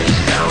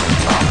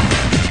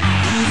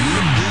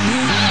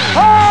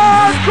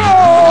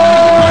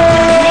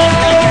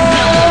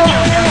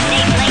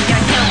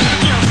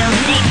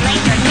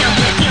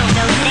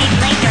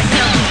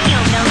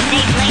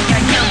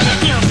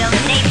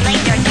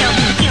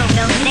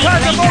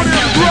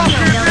 Pandemonium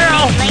rocking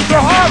now. The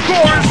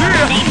hardcore is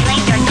here.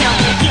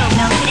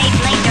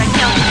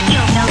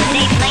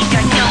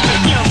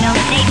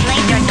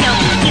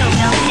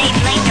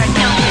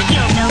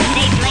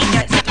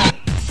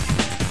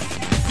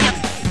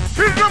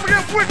 Here's gonna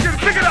get wicked.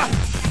 Pick it up.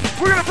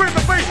 We're gonna bring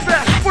the bass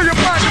back for your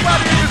mind, your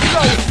body, and your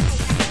soul.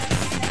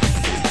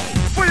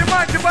 For your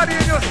mind, your body,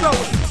 and your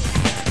soul.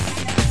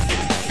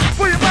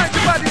 For your mind,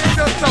 your body, and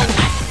your soul.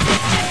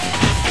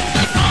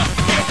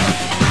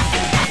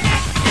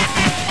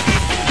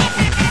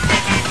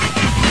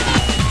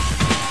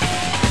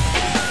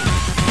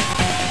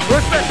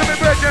 Respect to me,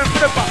 Virgin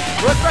Flipper.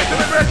 Respect to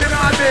me, Virgin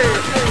RD.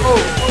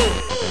 Oh.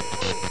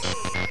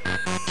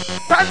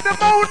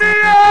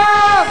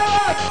 Pandemonium!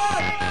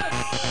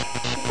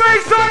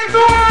 Make some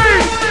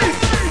noise!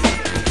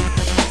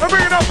 I'm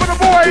bringing it up for the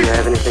boys. Do you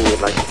have anything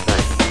you'd like to say?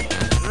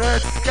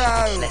 Let's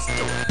go. Let's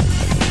do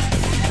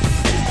it.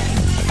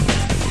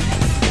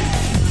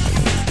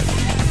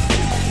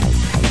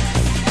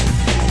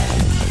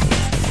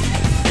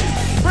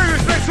 Bring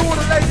respect to all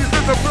the ladies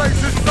in the place.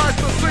 It's nice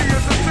to see you,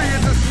 to see you,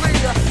 to see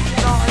you.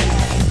 Nice.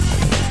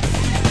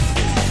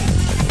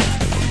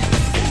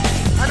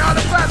 And now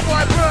the bad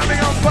boy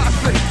Birmingham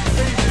Bussy.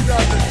 Easy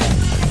does it.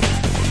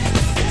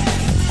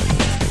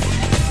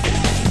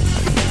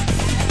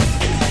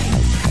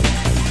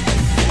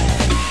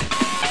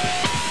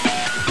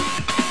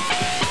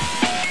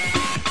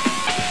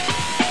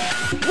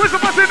 Where's the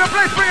Bussy in the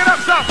place? Bring it up,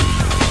 son.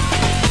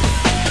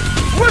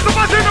 Where's the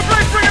Bussy in the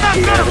place? Bring it up, Do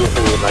you have son.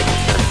 anything you'd like to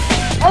say?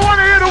 I want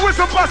to hear the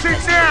whistle Bussy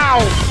now.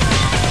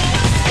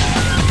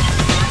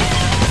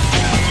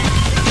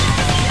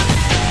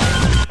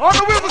 On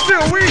the whistle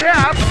still we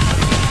have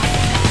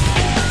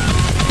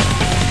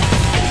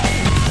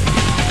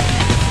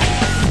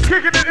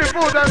kicking it in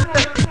for them.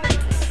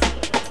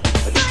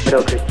 But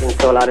O Christian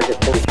soul out of the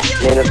sin.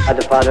 In the name of God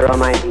the Father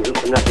Almighty, who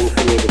from nothing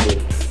created thee.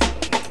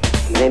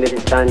 In the name of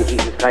his Son,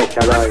 Jesus Christ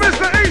our Lord,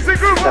 Mr.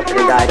 Easygroove on the suffered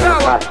and roof died on the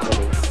tower. cross for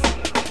thee.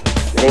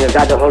 In the name of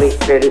God the Holy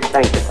Spirit, who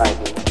sanctified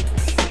thee.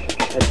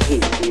 Let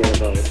peace be your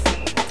abode.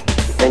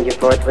 We send you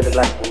forth with a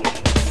blessing.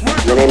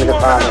 In the name of the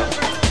Father,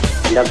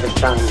 and of the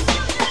Son,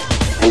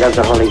 and of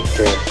the Holy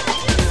Spirit.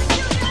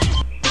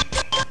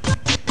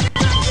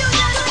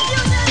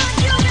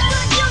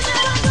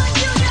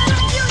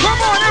 Come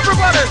on,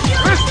 everybody.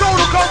 It's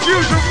total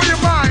confusion for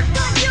your mind.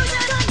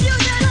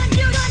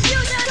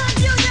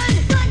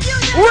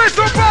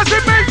 Whistle Bussy,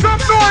 make some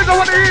noise. I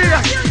want to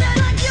hear.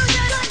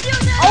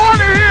 I want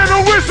to hear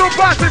the whistle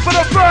Bussy for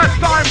the first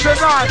time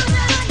tonight.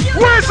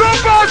 Whistle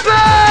Bussy!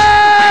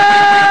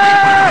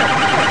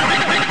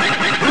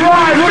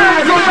 Right,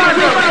 mental time.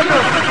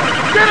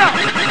 Get up.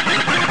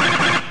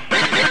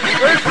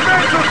 It's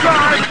mental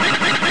time.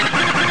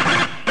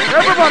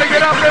 Everybody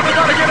get up,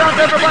 everybody get up,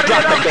 everybody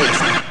get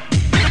up.